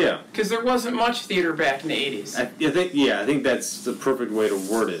ability. Yeah. Because there wasn't much theater back in the 80s. I think that's the perfect way to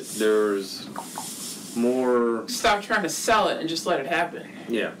word it. There's more. Stop trying to sell it and just let it happen.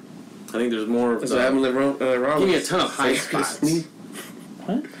 Yeah. I think there's more of That's what happened to Rollins. Give me a ton of high spots.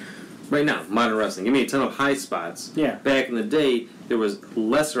 What? Right now, modern wrestling. Give me a ton of high spots. Yeah. Back in the day, there was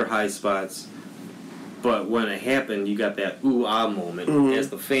lesser high spots but when it happened, you got that ooh-ah moment as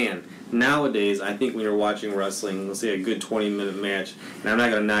the fan. Nowadays, I think when you're watching wrestling, let's say a good 20-minute match, and I'm not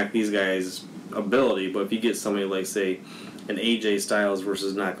going to knock these guys' ability, but if you get somebody like, say, an AJ Styles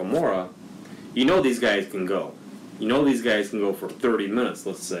versus Nakamura, you know these guys can go. You know these guys can go for 30 minutes,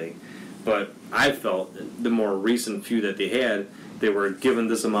 let's say. But I felt the more recent few that they had, they were given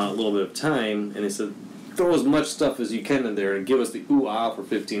this amount, a little bit of time, and they said, throw as much stuff as you can in there and give us the ooh-ah for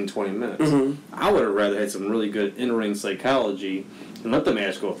 15, 20 minutes. I would have rather had some really good in-ring psychology and let the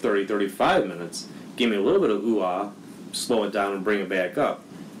match go 30, 35 minutes. Give me a little bit of ooh-ah, slow it down, and bring it back up.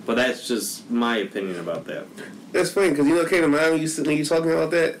 But that's just my opinion about that. That's funny, because you know what came to mind when you talking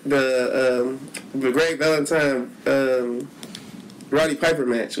about that? The Great Valentine Roddy Piper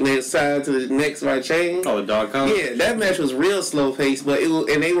match when they decided to the next right chain. Oh, the dog count? Yeah, that match was real slow paced, but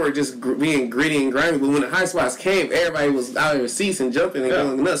and they were just being gritty and grimy. But when the high spots came, everybody was out of their seats and jumping and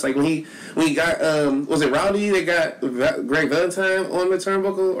going nuts. Like when he got was it Rowdy that got Great Valentine on the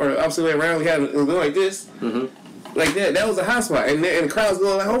turnbuckle, or opposite way around? It was going like this. Like that. That was a high spot, and the crowd's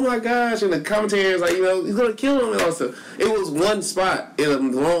going like, "Oh my gosh!" And the commentators like, he's gonna kill him and all stuff. It was one spot in a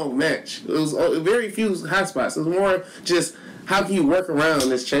long match. It was very few high spots. It was more just how can you work around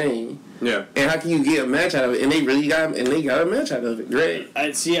this chain? Yeah. And how can you get a match out of it? And they really got a match out of it. Great.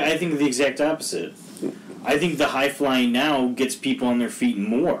 I think the exact opposite. I think the high flying now gets people on their feet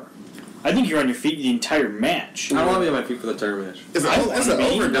more. I think you're on your feet the entire match. I don't want to be on my feet for the entire match. It's an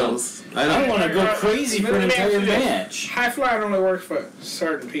overdose. I don't want to go crazy for an entire match. High flying only works for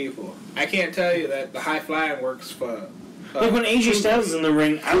certain people. I can't tell you that the high flying works for. Like when AJ Styles is in the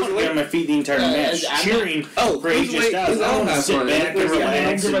ring, I want to be on my feet the entire match, cheering for AJ Styles. I want to sit back and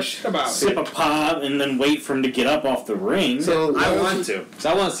relax and sip a pop and then wait for him to get up off the ring. So I want to. So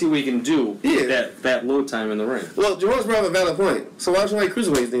I want to see what he can do with that low time in the ring. Well, Jamal's brought up a valid point. So why don't you like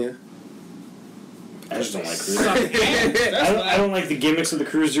cruiserweights then? I just don't like cruiserweights. I don't like the gimmicks of the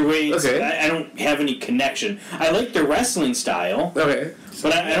cruiserweights. Okay. I don't have any connection. I like their wrestling style. Okay.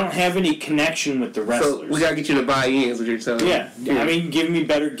 But I don't have any connection with the wrestlers. So we gotta get you to buy in, is what you're telling me. Yeah. I mean, give me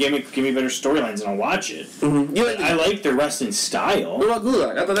better gimmicks, give me better storylines, and I'll watch it. I like their wrestling style. What about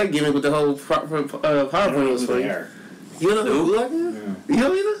Gulak? I thought that gimmick with the whole PowerPoint was funny. You know who Gulak is? You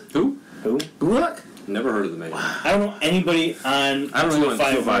know either? Who? Gulak? Never heard of the man. I don't know anybody on I don't know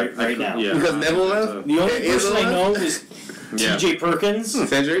 205 right now. Yeah. Because Neville left? The only person I know is TJ Perkins.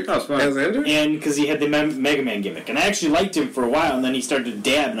 Cedric? Oh, it's fine. Alexander? And because he had the Mega Man gimmick. And I actually liked him for a while, and then he started to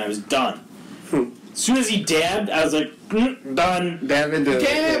dab, and I was done. As soon as he dabbed, I was like, done. Dab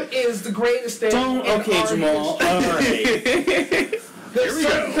is the greatest thing. Okay, Jamal. Alright. There's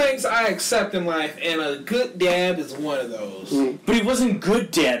certain things I accept in life, and a good dab is one of those. But he wasn't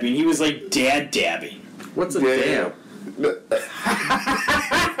good dabbing, he was like dad dabbing. What's a dab?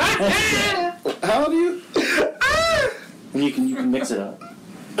 How old are you? You can mix it up.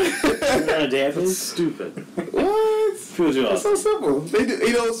 You know what a dab is? Stupid. What? People do It's so simple. They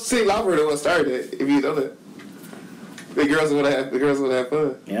do. St. Lauper the one started it. If you know that, the girls would have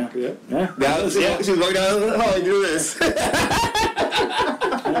fun. Yeah. Now she was walking down the hall and do this, and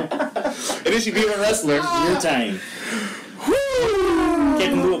then she be a wrestler. Your time.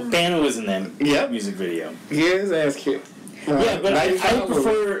 Captain Lou Albano was in that music video. Yeah, his ass kicked. Yeah, but I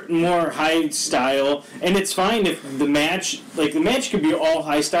prefer more high style, and it's fine if the match could be all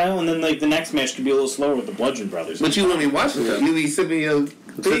high style, and then the next match could be a little slower with the Bludgeon Brothers. But you wouldn't be watching it. You'd be sipping your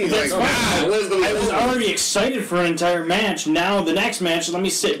thing. That's like, fine. I was already excited for an entire match. Now the next match, let me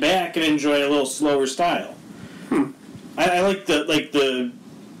sit back and enjoy a little slower style. I like the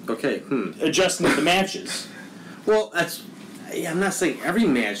adjusting of the matches. Well, I'm not saying every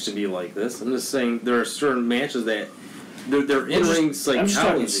match to be like this. I'm just saying there are certain matches that they're in-ring psychology. I'm just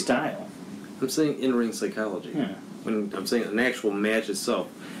talking style. I'm saying in-ring psychology. Yeah. When I'm saying an actual match itself,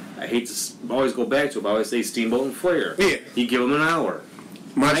 I hate to always go back to it, but I always say Steamboat and Flair. Yeah. You give them an hour.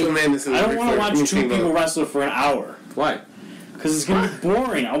 Macho Man is I don't want to watch two people wrestle for an hour. Why? Because it's going to be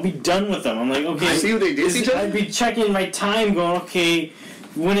boring. I'll be done with them. I'm like, okay. I see what they did. I'd be checking my time going, okay,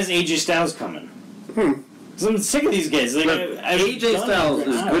 when is AJ Styles coming? Because I'm sick of these guys. Like, AJ Styles,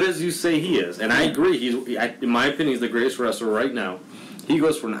 as good as you say he is, and I agree, in my opinion, he's the greatest wrestler right now. He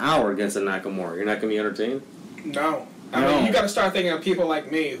goes for an hour against a Nakamura. You're not going to be entertained? No. I mean, you got to start thinking of people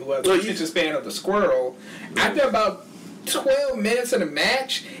like me who have the attention span of the squirrel. After about 12 minutes in a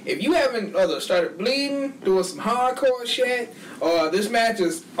match, if you haven't started bleeding, doing some hardcore shit, or this match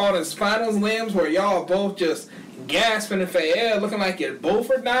is on its final limbs where y'all both just gasping for air, looking like you both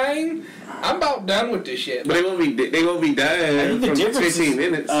are dying, I'm about done with this shit. But they won't be dying from 15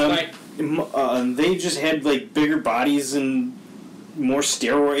 minutes. They just had bigger bodies and more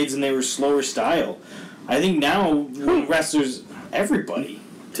steroids, and they were slower style. I think now wrestlers, everybody.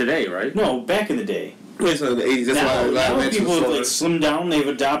 Today, right? No, back in the day. It's in the 80s. That's why a lot Now of matches people were have like slimmed down. They've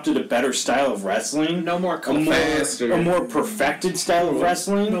adopted a better style of wrestling. No more faster. A more perfected style of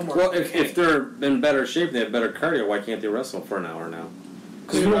wrestling. No more. Well, if they're in better shape, they have better cardio. Why can't they wrestle for an hour now?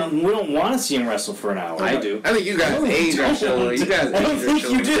 Because we don't want to see him wrestle for an hour. I do. I think you guys age are showing. You guys I don't age are think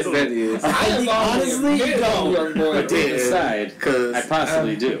you showing. do. That is. I think honestly you don't. But deep inside, Because I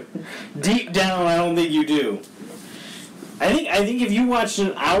possibly do. Deep down, I don't think you do. I think if you watched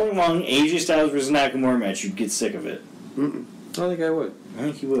an hour-long AJ Styles versus Nakamura match, you'd get sick of it. I don't think I would. I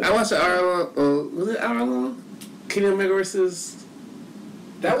think you would. I watched an hour long. Was it hour long? Kenny Omega versus.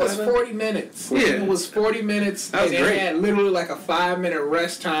 That was 40 minutes. Yeah. It was 40 minutes. That was and great. They had literally like a 5-minute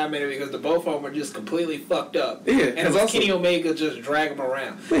rest time in it because the both of them were just completely fucked up. Yeah, And it that's was awesome. Kenny Omega just dragging them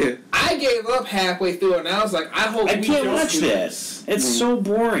around. Yeah. I gave up halfway through it, and I was like, I hope I we can't don't watch do this. It's so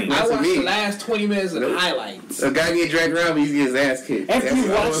boring. I That's watched me. the last 20 minutes of the Nope. highlights. A guy get dragged around, but he gets his ass kicked. After you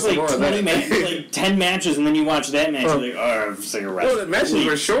watch That's like more of 20 that. matches, like 10 matches, and then you watch that match, Oh. you're like, oh, I'm sick of Well, wrestling. the matches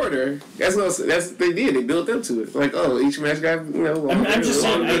were shorter. That's what they did. They built up to it. Like, oh, each match got I'm just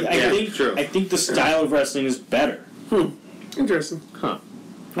saying. True. I think the style of wrestling is better. Interesting.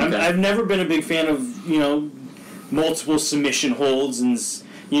 I've never been a big fan of multiple submission holds and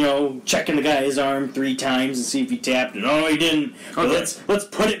checking the guy's arm 3 times and see if he tapped and he didn't. But Okay. let's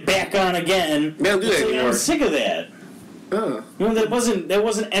put it back on again. They don't do that It's like, anymore. I'm sick of that. Oh. That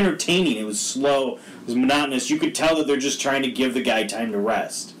wasn't entertaining. It was slow. It was monotonous. You could tell that they're just trying to give the guy time to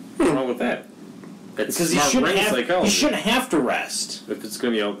rest What's wrong with that? It's because he smart shouldn't brain have. psychology. He shouldn't have to rest. If it's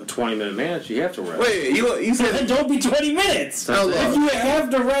going to be a 20-minute match, you have to rest. Wait, you Then said don't be 20 minutes. How long? If you have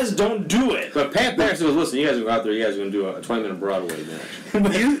to rest, don't do it. But Pat Patterson was listening. You guys go out there. You guys are going to do a 20-minute Broadway match.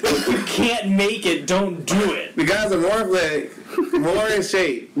 If you can't make it, don't do it. the guys are more athletic, more in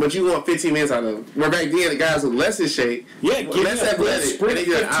shape, but you want 15 minutes out of them. Where back then, the guys were less in shape. Yeah, give Less me a athletic, sprint and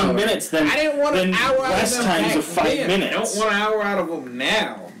they get an 15 hour. minutes. Then I didn't want an then hour out of rest them times back of 5 then. minutes. I don't want an hour out of them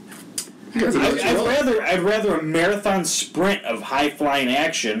now. I'd rather a marathon sprint of high flying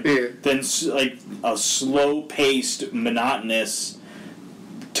action Yeah. than like a slow paced, monotonous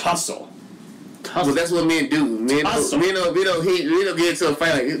tussle. Well, that's what men do. Men Awesome. don't get into a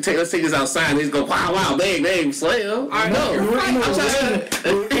fight like, let's take this outside. They just go, wow, bang, slam. I No. know.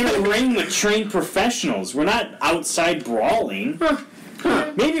 We're in a ring with trained professionals. We're not outside brawling.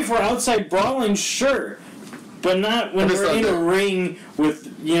 Maybe if we're outside brawling, sure, but not when But it's we're not in a that. ring with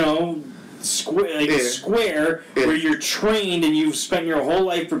square a Yeah. square Yeah. where you're trained and you've spent your whole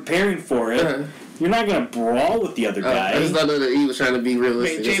life preparing for it. Uh-huh. You're not gonna brawl with the other guy. I just thought that he was trying to be I mean,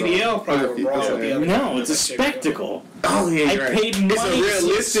 realistic. that's all. JBL probably would brawl with the other No, it's a spectacle. Oh, yeah, I you're right. paid money. It's a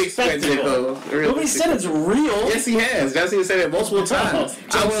realistic spectacle. Nobody said it's real. Yes, he has. John Cena said it multiple times.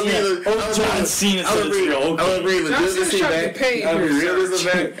 John Cena. John Cena said it's real. I want to bring the John realism Cena's trying to back. pay I want to bring for realism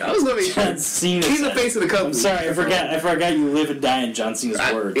back. I was going to John be. Cena. He's the said- face of the company. I'm sorry, I forgot you live and die in John Cena's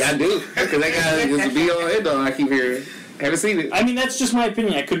words. Yeah, I do. Because that guy is a be-all end-all. I keep hearing. Haven't seen it. I mean, that's just my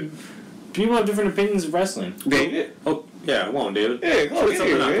opinion. People have different opinions of wrestling. David? Oh, yeah, come on, David. Yeah, come on, Put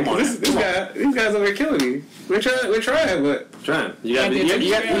something out. Come on. These guys over here killing me. We're trying, but Trying. You gotta be. You You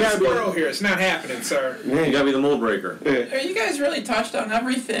gotta squirrel here. It's not happening, sir. be the mold breaker. yeah. You guys really touched on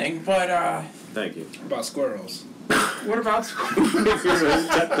everything, but Thank you. What about squirrels? what about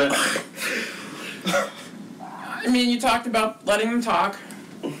I mean, you talked about letting them talk.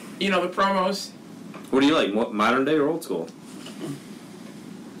 The promos. What do you like? Modern day or old school?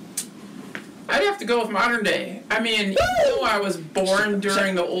 I'd have to go with modern day. I mean, even though I was born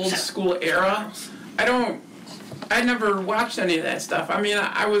during the old school era, I never watched any of that stuff. I mean,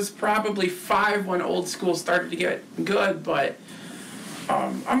 I was probably 5 when old school started to get good, but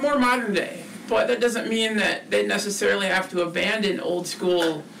I'm more modern day. But that doesn't mean that they necessarily have to abandon old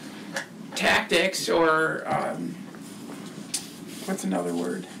school tactics or, what's another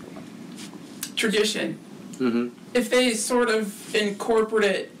word? Tradition. Mm-hmm. If they sort of incorporate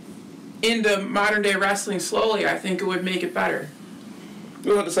it into modern day wrestling slowly, I think it would make it better.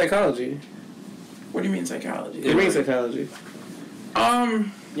 What about the psychology? What do you mean psychology? The ring psychology.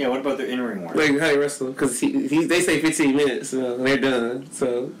 Yeah, what about the in-ring work? Like how they wrestle. Because they say 15 minutes and they're done.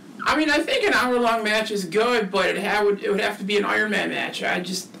 So I mean, I think an hour-long match is good, but it would have to be an Iron Man match. I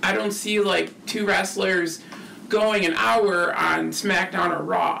don't see like 2 wrestlers going an hour on SmackDown or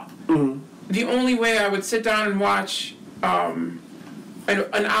Raw. mm-hmm. The only way I would sit down and watch an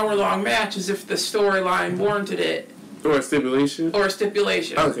hour-long match is if the storyline warranted it, or a stipulation. or a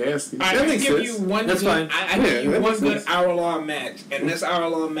stipulation. Okay, I see. I That can makes give sense. you one. That's good, fine. I give Yeah, you that one makes good sense. hour-long match, and this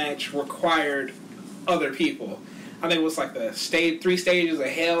hour-long match required other people. I think it was like the 3 stages of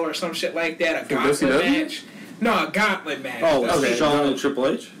hell or some shit like that. A gauntlet WCW? match. No, a gauntlet match. Oh, Okay. Shawn and Triple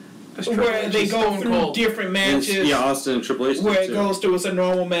H? Where they go through different matches. Yeah, Austin and Triple H. Where it goes through, it's a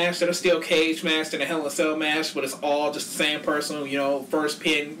normal match, then a steel cage match, then a Hell in a Cell match, but it's all just the same person. You know, first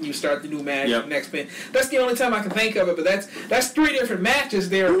pin, you start the new match, Yep. next pin. That's the only time I can think of it, but that's 3 different matches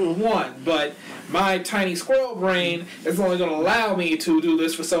there in one. But my tiny squirrel brain is only going to allow me to do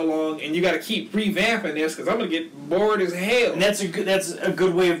this for so long, and you got to keep revamping this because I'm going to get bored as hell. And that's a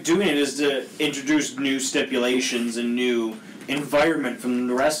good way of doing it, is to introduce new stipulations and new environment from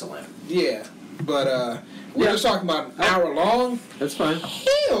the wrestling. Yeah, but we're just talking about an hour long. That's fine.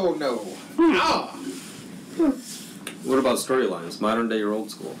 Hell no. Ah. What about storylines? Modern day or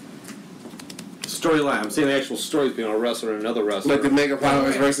old school? Storyline. I'm saying the actual story between a wrestler and another wrestler. Like the Mega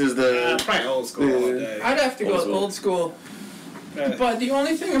Powers versus the. Probably old school all day. I'd have to go with old school. But the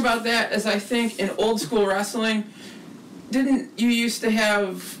only thing about that is I think in old school wrestling, didn't you used to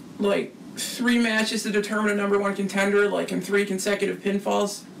have like 3 matches to determine a #1 contender, like in 3 consecutive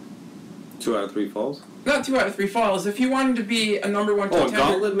pinfalls? 2 out of 3 falls? Not 2 out of 3 falls. If you wanted to be a #1 Oh, a contender,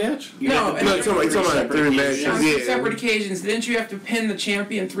 gauntlet match? No, No, you're talking about 3 matches. on Yeah. separate occasions, didn't you have to pin the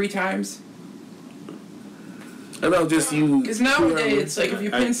champion 3 times? I know, just you. Because nowadays, it's like if you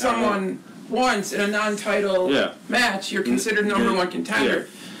I pin someone once in a non-title Yeah. match, you're considered #1 contender.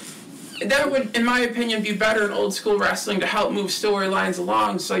 That would, in my opinion, be better in old school wrestling to help move storylines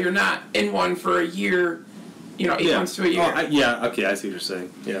along, so you're not in one for a year, 8 months to a year. Okay, I see what you're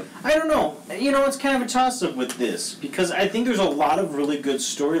saying. Yeah. I don't know. You know, it's kind of a toss-up with this, because I think there's a lot of really good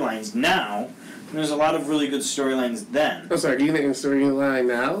storylines now, and there's a lot of really good storylines then. I'm sorry, do you think the storyline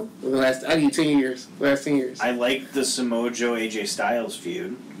now? I'll give you 10 years. Last 10 years. I like the Samoa Joe AJ Styles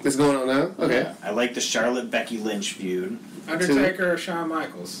feud. It's going on now? Okay. Yeah. I like the Charlotte Becky Lynch feud. Undertaker or Shawn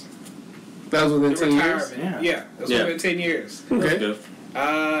Michaels? That was within The 10 years? retirement. Yeah, that was within 10 years. Okay. Good.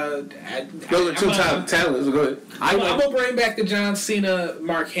 Those are 2 top talents. Go ahead. I'm gonna bring back the John Cena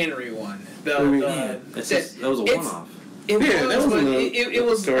Mark Henry one. That was a one-off. It Yeah, that was, was but a it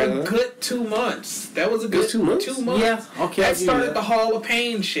was a storyline. good 2 months. That was a good 2 months? 2 months. Yeah, okay, I'll That give you started that. the Hall of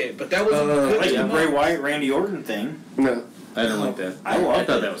Pain shit, but that was a I good like 2 the months. Bray Wyatt Randy Orton thing. No. I didn't like that. I liked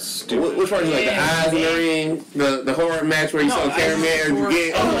thought it. that was stupid. Which part do you like? The Yeah. eyes in the ring? The horror match where you No, saw I Karen like Man the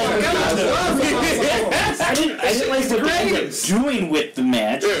get. horror- Oh, I didn't like what they ended up doing with the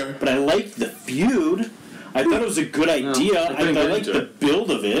match, Yeah. but I liked the feud. I thought it was a good idea. I didn't I get liked into the it. build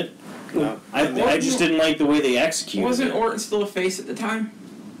of it. No. I just didn't like the way they executed Wasn't it. Orton still a face at the time?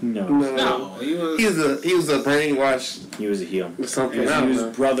 No. No, he was. He was a brainwashed He was a heel. something. He I don't was know.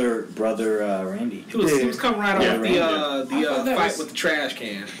 brother Randy. He was coming right Yeah, off Randy. the thought that fight was- with the trash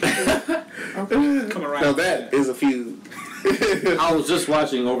can. Coming right Now off that is a feud. I was just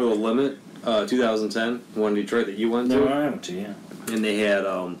watching Over the Limit, 2010, one in Detroit that you went to, No, I went to, yeah. and they had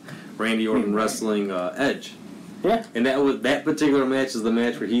Randy Orton wrestling Edge. Yeah. And that particular match is the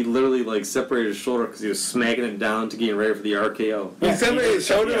match where he literally separated his shoulder because he was smacking it down to getting ready for the RKO. He separated his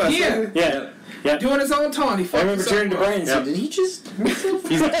shoulder. Or Yeah. something? Yeah. Doing his own taunt. He I fucked remember turning to himself Brian and said, Yep. did he just...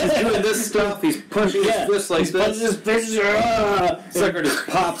 He's doing this stuff. He's pushing his fist like He's punching this. his fist. Sucker just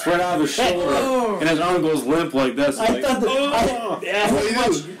pops right out of his shoulder, and his arm goes limp like this. I like, thought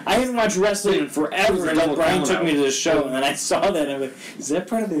that I haven't watched wrestling in forever until double Brian count took out. me to the show, and then I saw that and I'm like, is that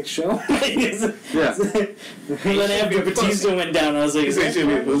part of the show? Yeah. And then after Batista went down, I was like, is that should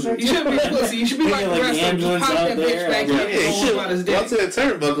be part of the You shouldn't be a pussy. You should be like the Like the wrestler. ambulance Pop out that there. bitch back Yeah. in Yeah, he and should. about his Once dick.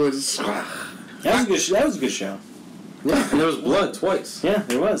 that turnbuckle was. That was a good. That was a good show. Yeah, and there was blood twice. Yeah,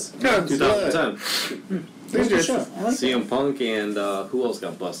 there was. 2010. It was a good show. I like CM Punk and who else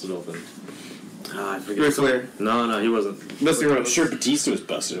got busted open? I forget. Ric Flair. No, he wasn't. Dusty I'm Rhodes. sure Batista was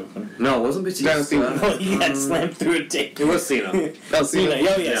busted open. No, it wasn't Batista. That was Cena. Well, he got slammed through a tape. It was Cena. That was Cena. Cena.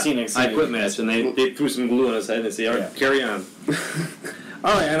 Oh yeah, Cena. I quit match, and they threw some glue on his head and said, "All right, Yeah. carry on."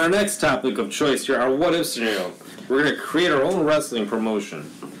 All right, and our next topic of choice here, our what if scenario. We're going to create our own wrestling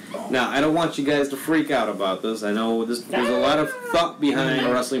promotion. Now, I don't want you guys to freak out about this. I know there's a lot of thought behind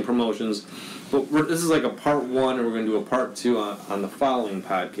wrestling promotions, but this is like a part 1, and we're going to do a part 2 on the following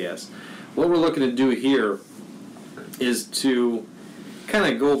podcast. What we're looking to do here is to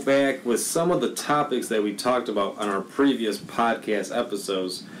kind of go back with some of the topics that we talked about on our previous podcast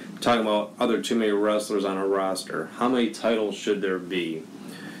episodes, talking about other too many wrestlers on our roster. How many titles should there be?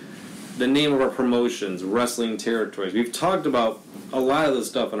 The name of our promotions, wrestling territories. We've talked about a lot of this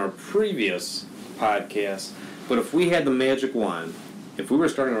stuff in our previous podcast, but if we had the magic wand, if we were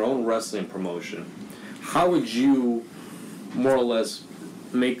starting our own wrestling promotion, how would you more or less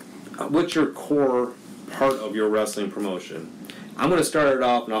what's your core part of your wrestling promotion? I'm going to start it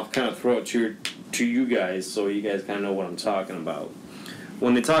off, and I'll kind of throw it to to you guys so you guys kind of know what I'm talking about.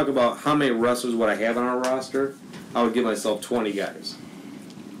 When they talk about how many wrestlers would I have on our roster, I would give myself 20 guys,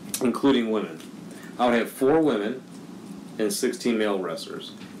 including women. I would have 4 women and 16 male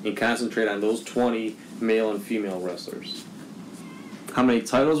wrestlers and concentrate on those 20 male and female wrestlers. How many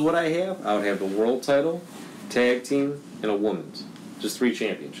titles would I have? I would have the world title, tag team, and a women's. Just 3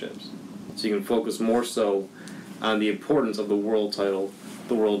 championships. So you can focus more so on the importance of the world title,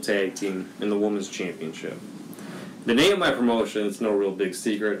 the world tag team, and the women's championship. The name of my promotion is no real big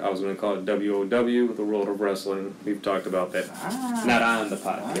secret. I was going to call it WOW, the World of Wrestling. We've talked about that. Not on the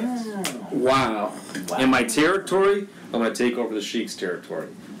podcast. Wow. In my territory, I'm going to take over the Sheik's territory.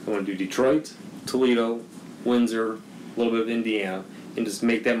 I'm going to do Detroit, Toledo, Windsor, a little bit of Indiana, and just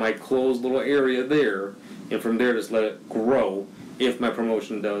make that my closed little area there, and from there just let it grow if my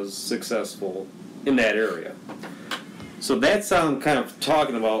promotion does successful in that area. So that's how I'm kind of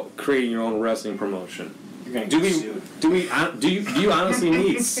talking about creating your own wrestling promotion. Do you honestly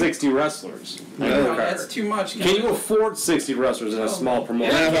need 60 wrestlers? No, that's too much. Can you afford 60 wrestlers in a small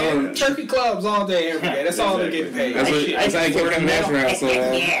promotion? Yeah, turkey clubs all day, every day. That's all they're getting paid. That's how you get that match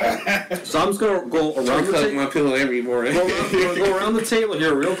around. So I'm just going to go around the table. My pillow every morning. Go around the table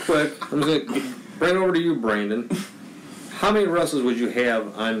here real quick. I'm just going to bring it over to you, Brandon. How many wrestlers would you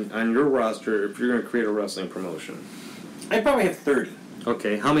have on your roster if you're going to create a wrestling promotion? I'd probably have 30.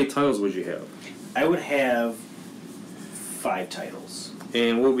 Okay. How many titles would you have? I would have 5 titles.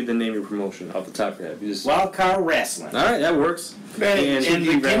 And what would be the name of your promotion off the top of your head? You just... Wild Card Wrestling. All right, that works. And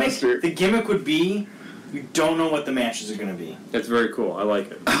the gimmick would be, you don't know what the matches are going to be. That's very cool. I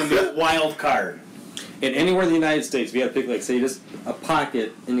like it. It's going to be a wild card. And anywhere in the United States, if you had to pick, like, say, just a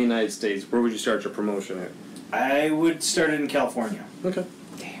pocket in the United States, where would you start your promotion at? I would start it in California. Okay.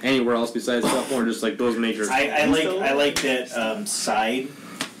 Anywhere else besides California, just like those major... I like that side.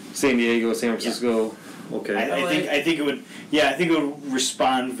 San Diego, San Francisco. Okay. I think it would. Yeah, I think it would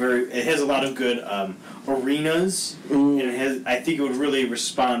respond very. It has a lot of good arenas, and I think it would really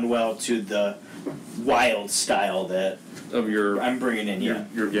respond well to the wild style that I'm bringing in.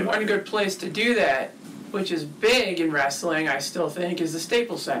 Your gimmick. One good place to do that, which is big in wrestling, I still think, is the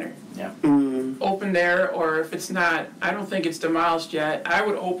Staples Center. Yeah. Open there, or if it's not, I don't think it's demolished yet. I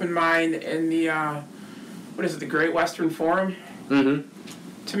would open mine in the the Great Western Forum. Mm-hmm.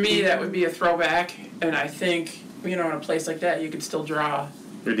 To me, that would be a throwback, and I think, in a place like that, you could still draw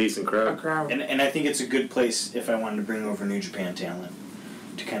a decent a crowd. And I think it's a good place if I wanted to bring over New Japan talent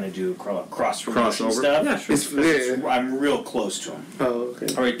to kind of do cross-promotion stuff. Yeah, sure. I'm real close to them. Oh, okay.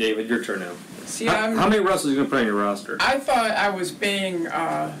 All right, David, your turn now. See, how many wrestlers are you going to put on your roster? I thought I was being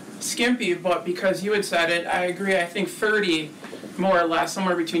skimpy, but because you had said it, I agree. I think 30, more or less,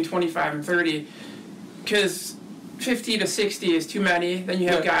 somewhere between 25 and 30, because 50 to 60 is too many. Then you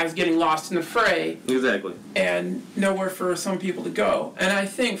have guys getting lost in the fray. Exactly. And nowhere for some people to go. And I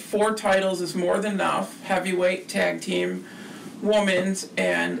think 4 titles is more than enough. Heavyweight, tag team, women's,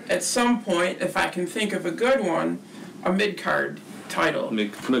 and at some point, if I can think of a good one, a mid-card title.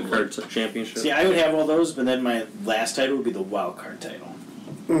 Mid-card championship. See, I would have all those, but then my last title would be the wild card title.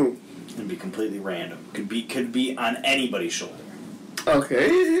 It'd be completely random. Could be on anybody's shoulder.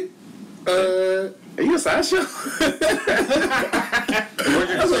 Okay. Are you a sideshow?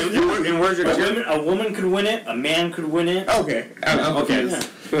 And where's your a woman could win it, a man could win it. Okay. Okay.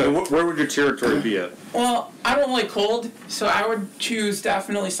 Yeah. Where would your territory be at? Well, I don't like cold, so I would choose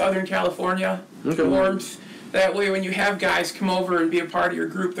definitely Southern California. Okay. Warmth. That way when you have guys come over and be a part of your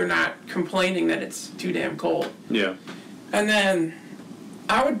group, they're not complaining that it's too damn cold. Yeah. And then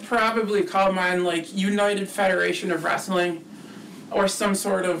I would probably call mine like United Federation of Wrestling or some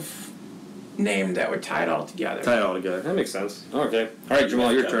sort of name that would tie it all together. That makes sense. Okay. All right,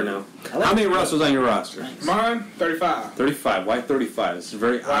 Jamal, your turn now. How many wrestlers on your roster? Mine, 35. 35. Why 35? It's a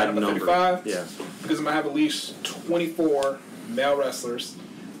very odd number. 35? Yeah. Because I'm going to have at least 24 male wrestlers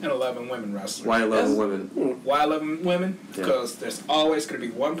and 11 women wrestlers. Why 11 women? Why 11 women? Because there's always going to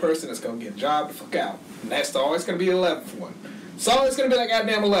be one person that's going to get a job to fuck out. And that's always going to be the 11th one. It's always going to be that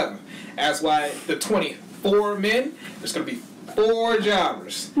goddamn 11. That's why the 24 men, there's going to be 4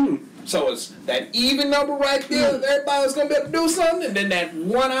 jobbers. So it's that even number right there that everybody's going to be able to do something, and then that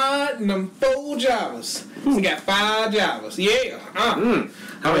 1 odd and them 4 jobbers. So you got 5 jobbers. Yeah. How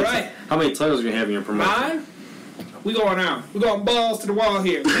many titles are you having in your promotion? Mine? We going out. We going balls to the wall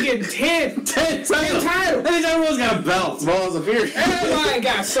here. We getting 10. 10 titles. I think everyone's got a belt. Balls of fear. Everybody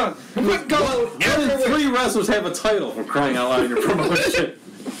got something. We going everywhere. 3 wrestlers have a title for crying out loud in your promotion.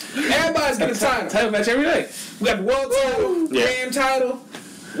 Everybody's getting a title. Title match every night. We got the world title, grand title,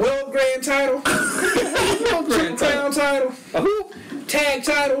 world grand title, crown title, tag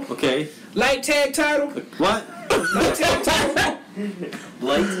title. Okay. Light tag title. What? Light tag title.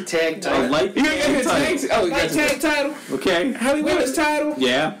 Light tag title. Light title. Light tag title. Okay. Heavyweight women's title.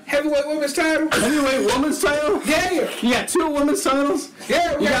 Yeah. Heavyweight women's title. Heavyweight women's title? Yeah. You got 2 women's titles?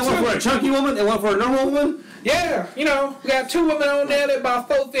 Yeah, we You got one for a chunky woman and one for a normal woman? Yeah, you know, we got 2 women on there that about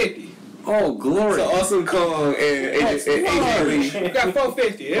 450. Oh, glory. So Awesome Kong and AJ Lee. We got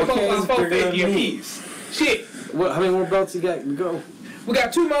 450. They're both about 450 apiece. Shit. What, how many more belts you got to go? We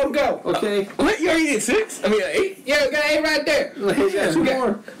got 2 more to go. Okay. What? You already did 6? I mean, 8? Yeah, we got 8 right there. We got 2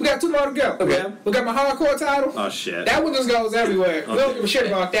 more. We got 2 more to go. Okay. We got my hardcore title. Oh, shit. That one just goes everywhere. We don't give a shit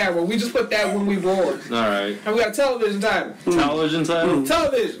about that one. We just put that when we board. All right. And we got a television title. Television title?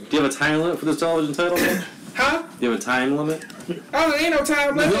 Television. Do you have a time limit for this television title match? Huh? Do you have a time limit? Oh, ain't no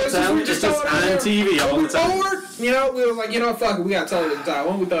time limit. No time, We just it's throw it just out on there. TV all When the time. we bored, you know, we was like, you know, fuck it, we got television time.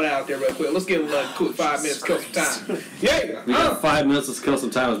 Why don't we throw that out there real quick? Let's give it a quick 5 minutes, kill some time. Yeah. We got 5 minutes, let's kill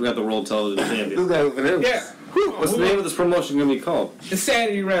some time. We got the world television champion. Who's got over there? Yeah. What's the name of this promotion going to be called?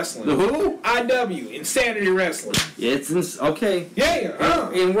 Insanity Wrestling. The who? IW, Insanity Wrestling. Okay. Yeah.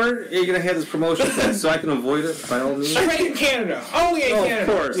 And where are you going to have this promotion from so I can avoid it by all means? Straight in Canada. Only in Oh, of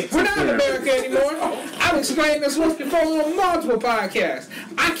Canada. course. We're not in America anymore. I've explained this once before on multiple podcasts.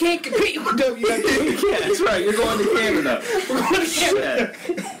 I can't compete with WWE. Yeah, that's right. You're going to Canada. We're going to Canada.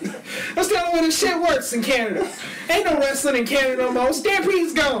 That's the only way this shit works in Canada. Ain't no wrestling in Canada no more.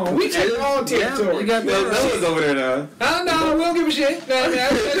 Stampede's gone. We take all territory. You got No one's over there now. No, we don't give a shit.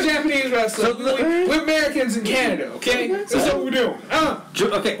 That's Japanese wrestling. We're Americans in Canada, okay? That's what we're doing.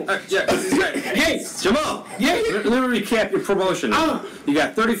 Okay, Hey, Jamal. yeah. Let me recap your promotion. You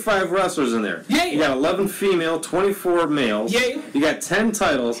got 35 wrestlers in there. Yeah. You got 11 female, 24 males. Yeah. You got 10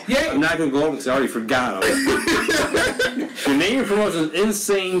 titles. Yeah. I'm not going to go over because I already forgot them. Your name of your promotion is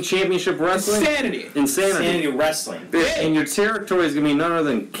Insane Championship Wrestling. Insanity. Insanity Wrestling. And your territory is going to be none other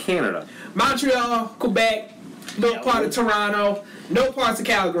than Canada. Montreal, Quebec, no part of Toronto, no parts of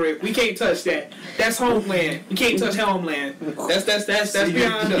Calgary. We can't touch that. That's homeland. We can't touch homeland. That's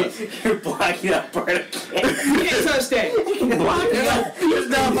beyond us. You're blocking out part of Canada. We can't touch that. There's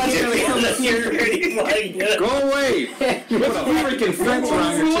not much of it. You're already blocking it. Go away! You put a freaking fence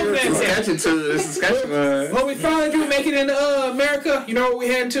around your territory. Saskatchewan. When we finally do make it into America, you know what we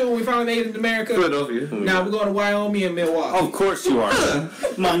heading to when we finally made it into America? Philadelphia. Now we're going to Wyoming and Milwaukee. Of course you are.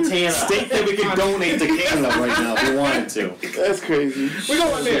 Montana. State that we could donate to Canada right now if we wanted to. That's crazy. We're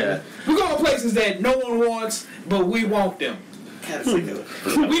going there. Yeah. We're going places that no one wants, but we want them. God, it's like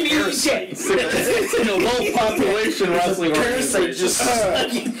a We need to check. It's in a low population wrestling parasite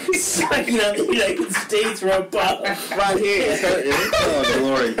organization. just sucking out the United States right above. Right here. Oh,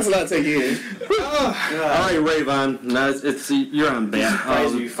 glory. That's a lot to take in. All right, Rayvon. Now you're on bat.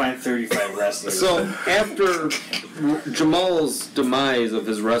 Surprised you find 35 wrestlers. So after Jamal's demise of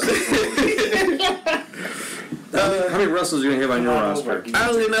his wrestling career, how many wrestlers are you gonna have on your roster?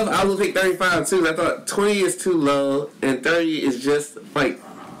 Oddly enough, I would pick 35 too. I thought 20 is too low and 30 is just like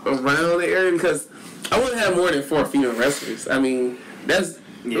around the area because I wouldn't have more than 4 female wrestlers. I mean, that's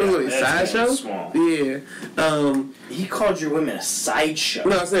really a sideshow. Small. Yeah. He called your women a sideshow.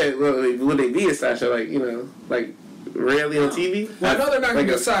 No, I said, well, would they be a sideshow? Like, you know, like rarely on TV? Well, I know they're not going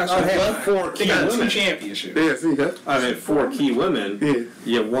to be a sideshow. I have 4 They key got 2 women. championships. Yeah, see, huh? I have 4 key women. Yeah.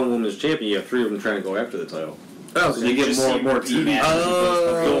 You have 1 women's champion. You have 3 of them trying to go after the title. Oh, So you get Just more see more repeat TV. matches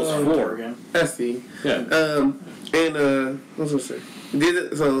Those over 4. again. I see. Yeah. What's I say?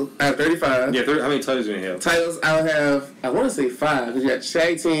 So I have 35. Yeah. How many titles are you gonna have? Titles, I'll have, I want to say 5, because you got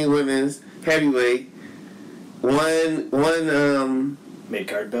tag team, women's, heavyweight, one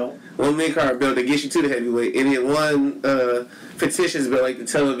Mid-card belt. mid-card belt that gets you to the heavyweight, and then one fictitious belt like the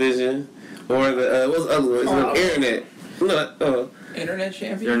television, or the, what's the other one? It's internet. No, Internet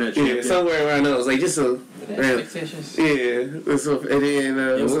champion? Internet yeah, champion. somewhere around those, like just a, That's fictitious. yeah, so, and then,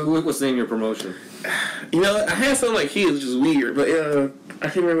 Yeah, so, what's the name of your promotion? you know, I had something like his, which is weird, but I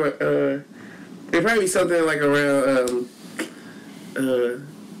can't remember. It'd probably be something like around.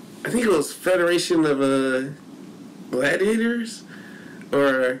 I think it was Federation of Gladiators,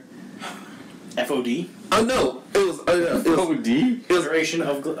 or FOD? oh no, it was OD? it was Federation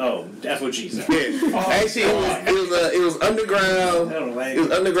of... FOGs. yeah. Actually, it was I underground. don't know why. It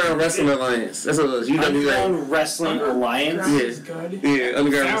was Underground Wrestling Alliance. That's what it was. UWA. Underground Wrestling Alliance? Yeah. Is good. Yeah,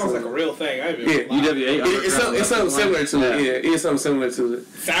 Underground Sounds Wrestling. like a real thing. Yeah. UWA. It's something similar to it. Yeah, it's something similar to it.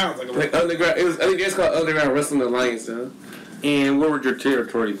 Sounds like a real Like Underground. I think it's called Underground Wrestling Alliance though. And where would your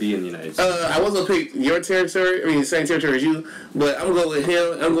territory be in the United States? I was gonna pick your territory. I mean, the same territory as you, but I'm going with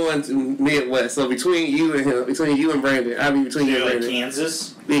him. I'm going to Midwest. So between you and him, between you and Brandon, I'll be between you and Like Brandon.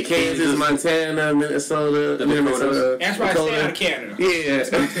 Kansas? Yeah, Kansas, Montana, Minnesota, Minnesota. That's why I stay out of Canada. Yeah.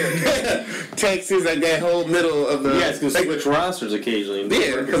 Texas, like that whole middle of the. Yeah, it's going to switch rosters occasionally.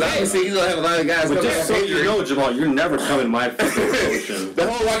 Yeah, because obviously you're going to have a lot of guys but coming just so you know, Jamal, you're never coming to my promotion.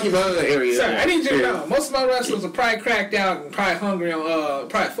 The whole Rocky Mountain area. Sorry, I need you to know, most of my wrestlers are probably cracked out and probably hungry on,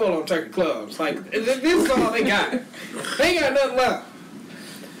 probably full on turkey clubs. Like, this is all they got. They ain't got nothing left.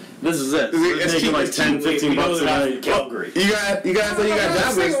 This is it. It's making like 10, 15 bucks a night. Calgary. You got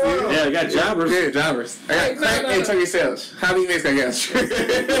jobbers, dude. Yeah, you got jobbers. Yeah, jobbers. I got crack and turkey sales. How many makes I got?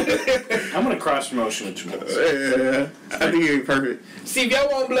 I'm gonna cross promotion with Jamal. Yeah, I think you're perfect. See, if y'all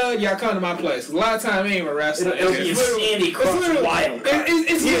want blood, y'all come to my place. A lot of time, I ain't even wrestling. It'll be Sandy Cross Wild Card.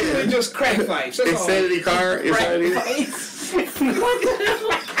 It's literally just crack fights. Insanity car.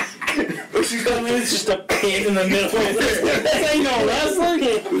 What you come in? It's just a pin in the middle. That ain't no wrestling.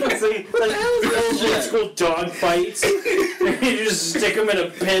 It's like old school dog fights. You just stick them in a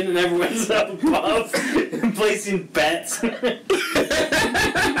pin and everyone's up above and placing bets.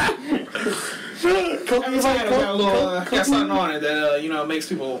 Every time I got a little, got something on it that makes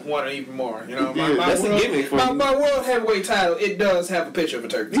people want it even more. You know, that's a gimmick for you. My world heavyweight title, it does have a picture of a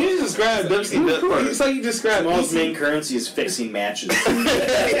turkey. You just described WCW. It's like you described. Jamal's main currency is fixing matches.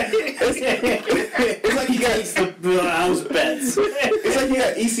 It's like you got the house bets. It's like you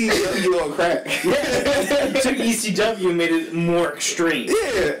got ECW on crack. Yeah, took ECW and made it more extreme.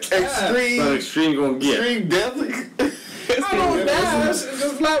 Yeah, extreme. So extreme gonna get. Extreme death. I don't die. It's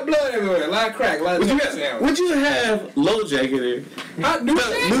just a lot of blood everywhere, a lot of crack, a lot of Would you have Low Jack in there? New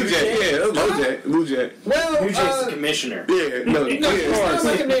Jack? Yeah, Low Jack. Well, New Jack's the commissioner. Yeah, no, he's not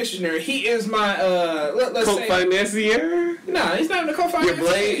my commissioner. He is my let's say co-financier. No, he's not the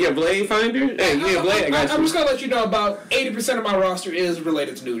co-financier. Your blade finder. Hey, yeah, blade. I got you. I'm just gonna let you know about 80% of my roster is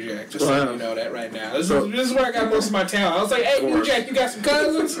related to New Jack. Just so you know that right now. This is where I got most of my talent. I was like, hey, New Jack, you got some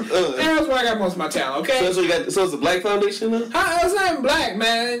cousins? That's where I got most of my talent. Okay. So that's what you got. So it's a black foundation now. It's not even black,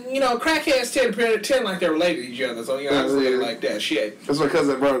 man. You know, crackheads tend to pretend like they're related to each other. So I was like that shit. That's my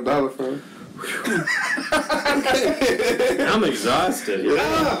cousin brought $1 from. I'm exhausted.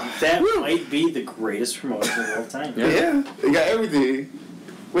 That might be the greatest promotion of all time. Yeah, they got everything.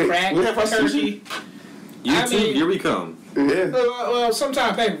 Wait, crack, we have turkey. YouTube, here we come. Yeah. Well,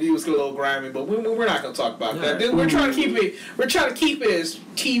 sometimes pay-per-views get a little grimy, but we're not gonna talk about that. We're trying to keep it. We're trying to keep it as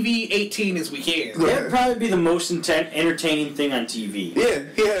TV 18 as we can. That'd probably be the most entertaining thing on TV. Yeah,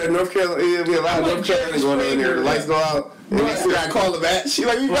 he had a North Carolina. There'd be a lot of North Carolina going on in there. The lights go out. And we still got to call the match. She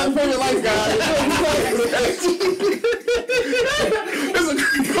like, we got to pay your lights, guys. It's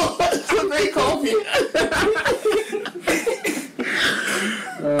a great coffee.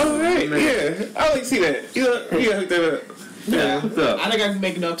 All right, yeah. I like to see that. You got hooked that up. Yeah. I think I can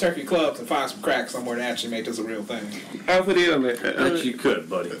make enough turkey clubs and find some crack somewhere to actually make this a real thing. I'll put it on there. I bet you could,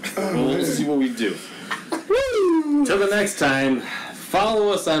 buddy. We'll see what we do. Till the next time, follow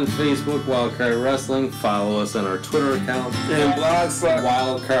us on Facebook, Wildcard Wrestling. Follow us on our Twitter account. And Blogspot.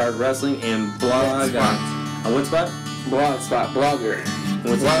 Wildcard Wrestling. And blog on what spot? Blogspot. Blogger.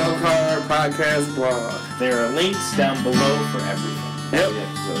 Wildcard Podcast Blog. There are links down below for everything. Yep.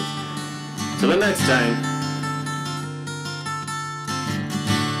 Till the next time.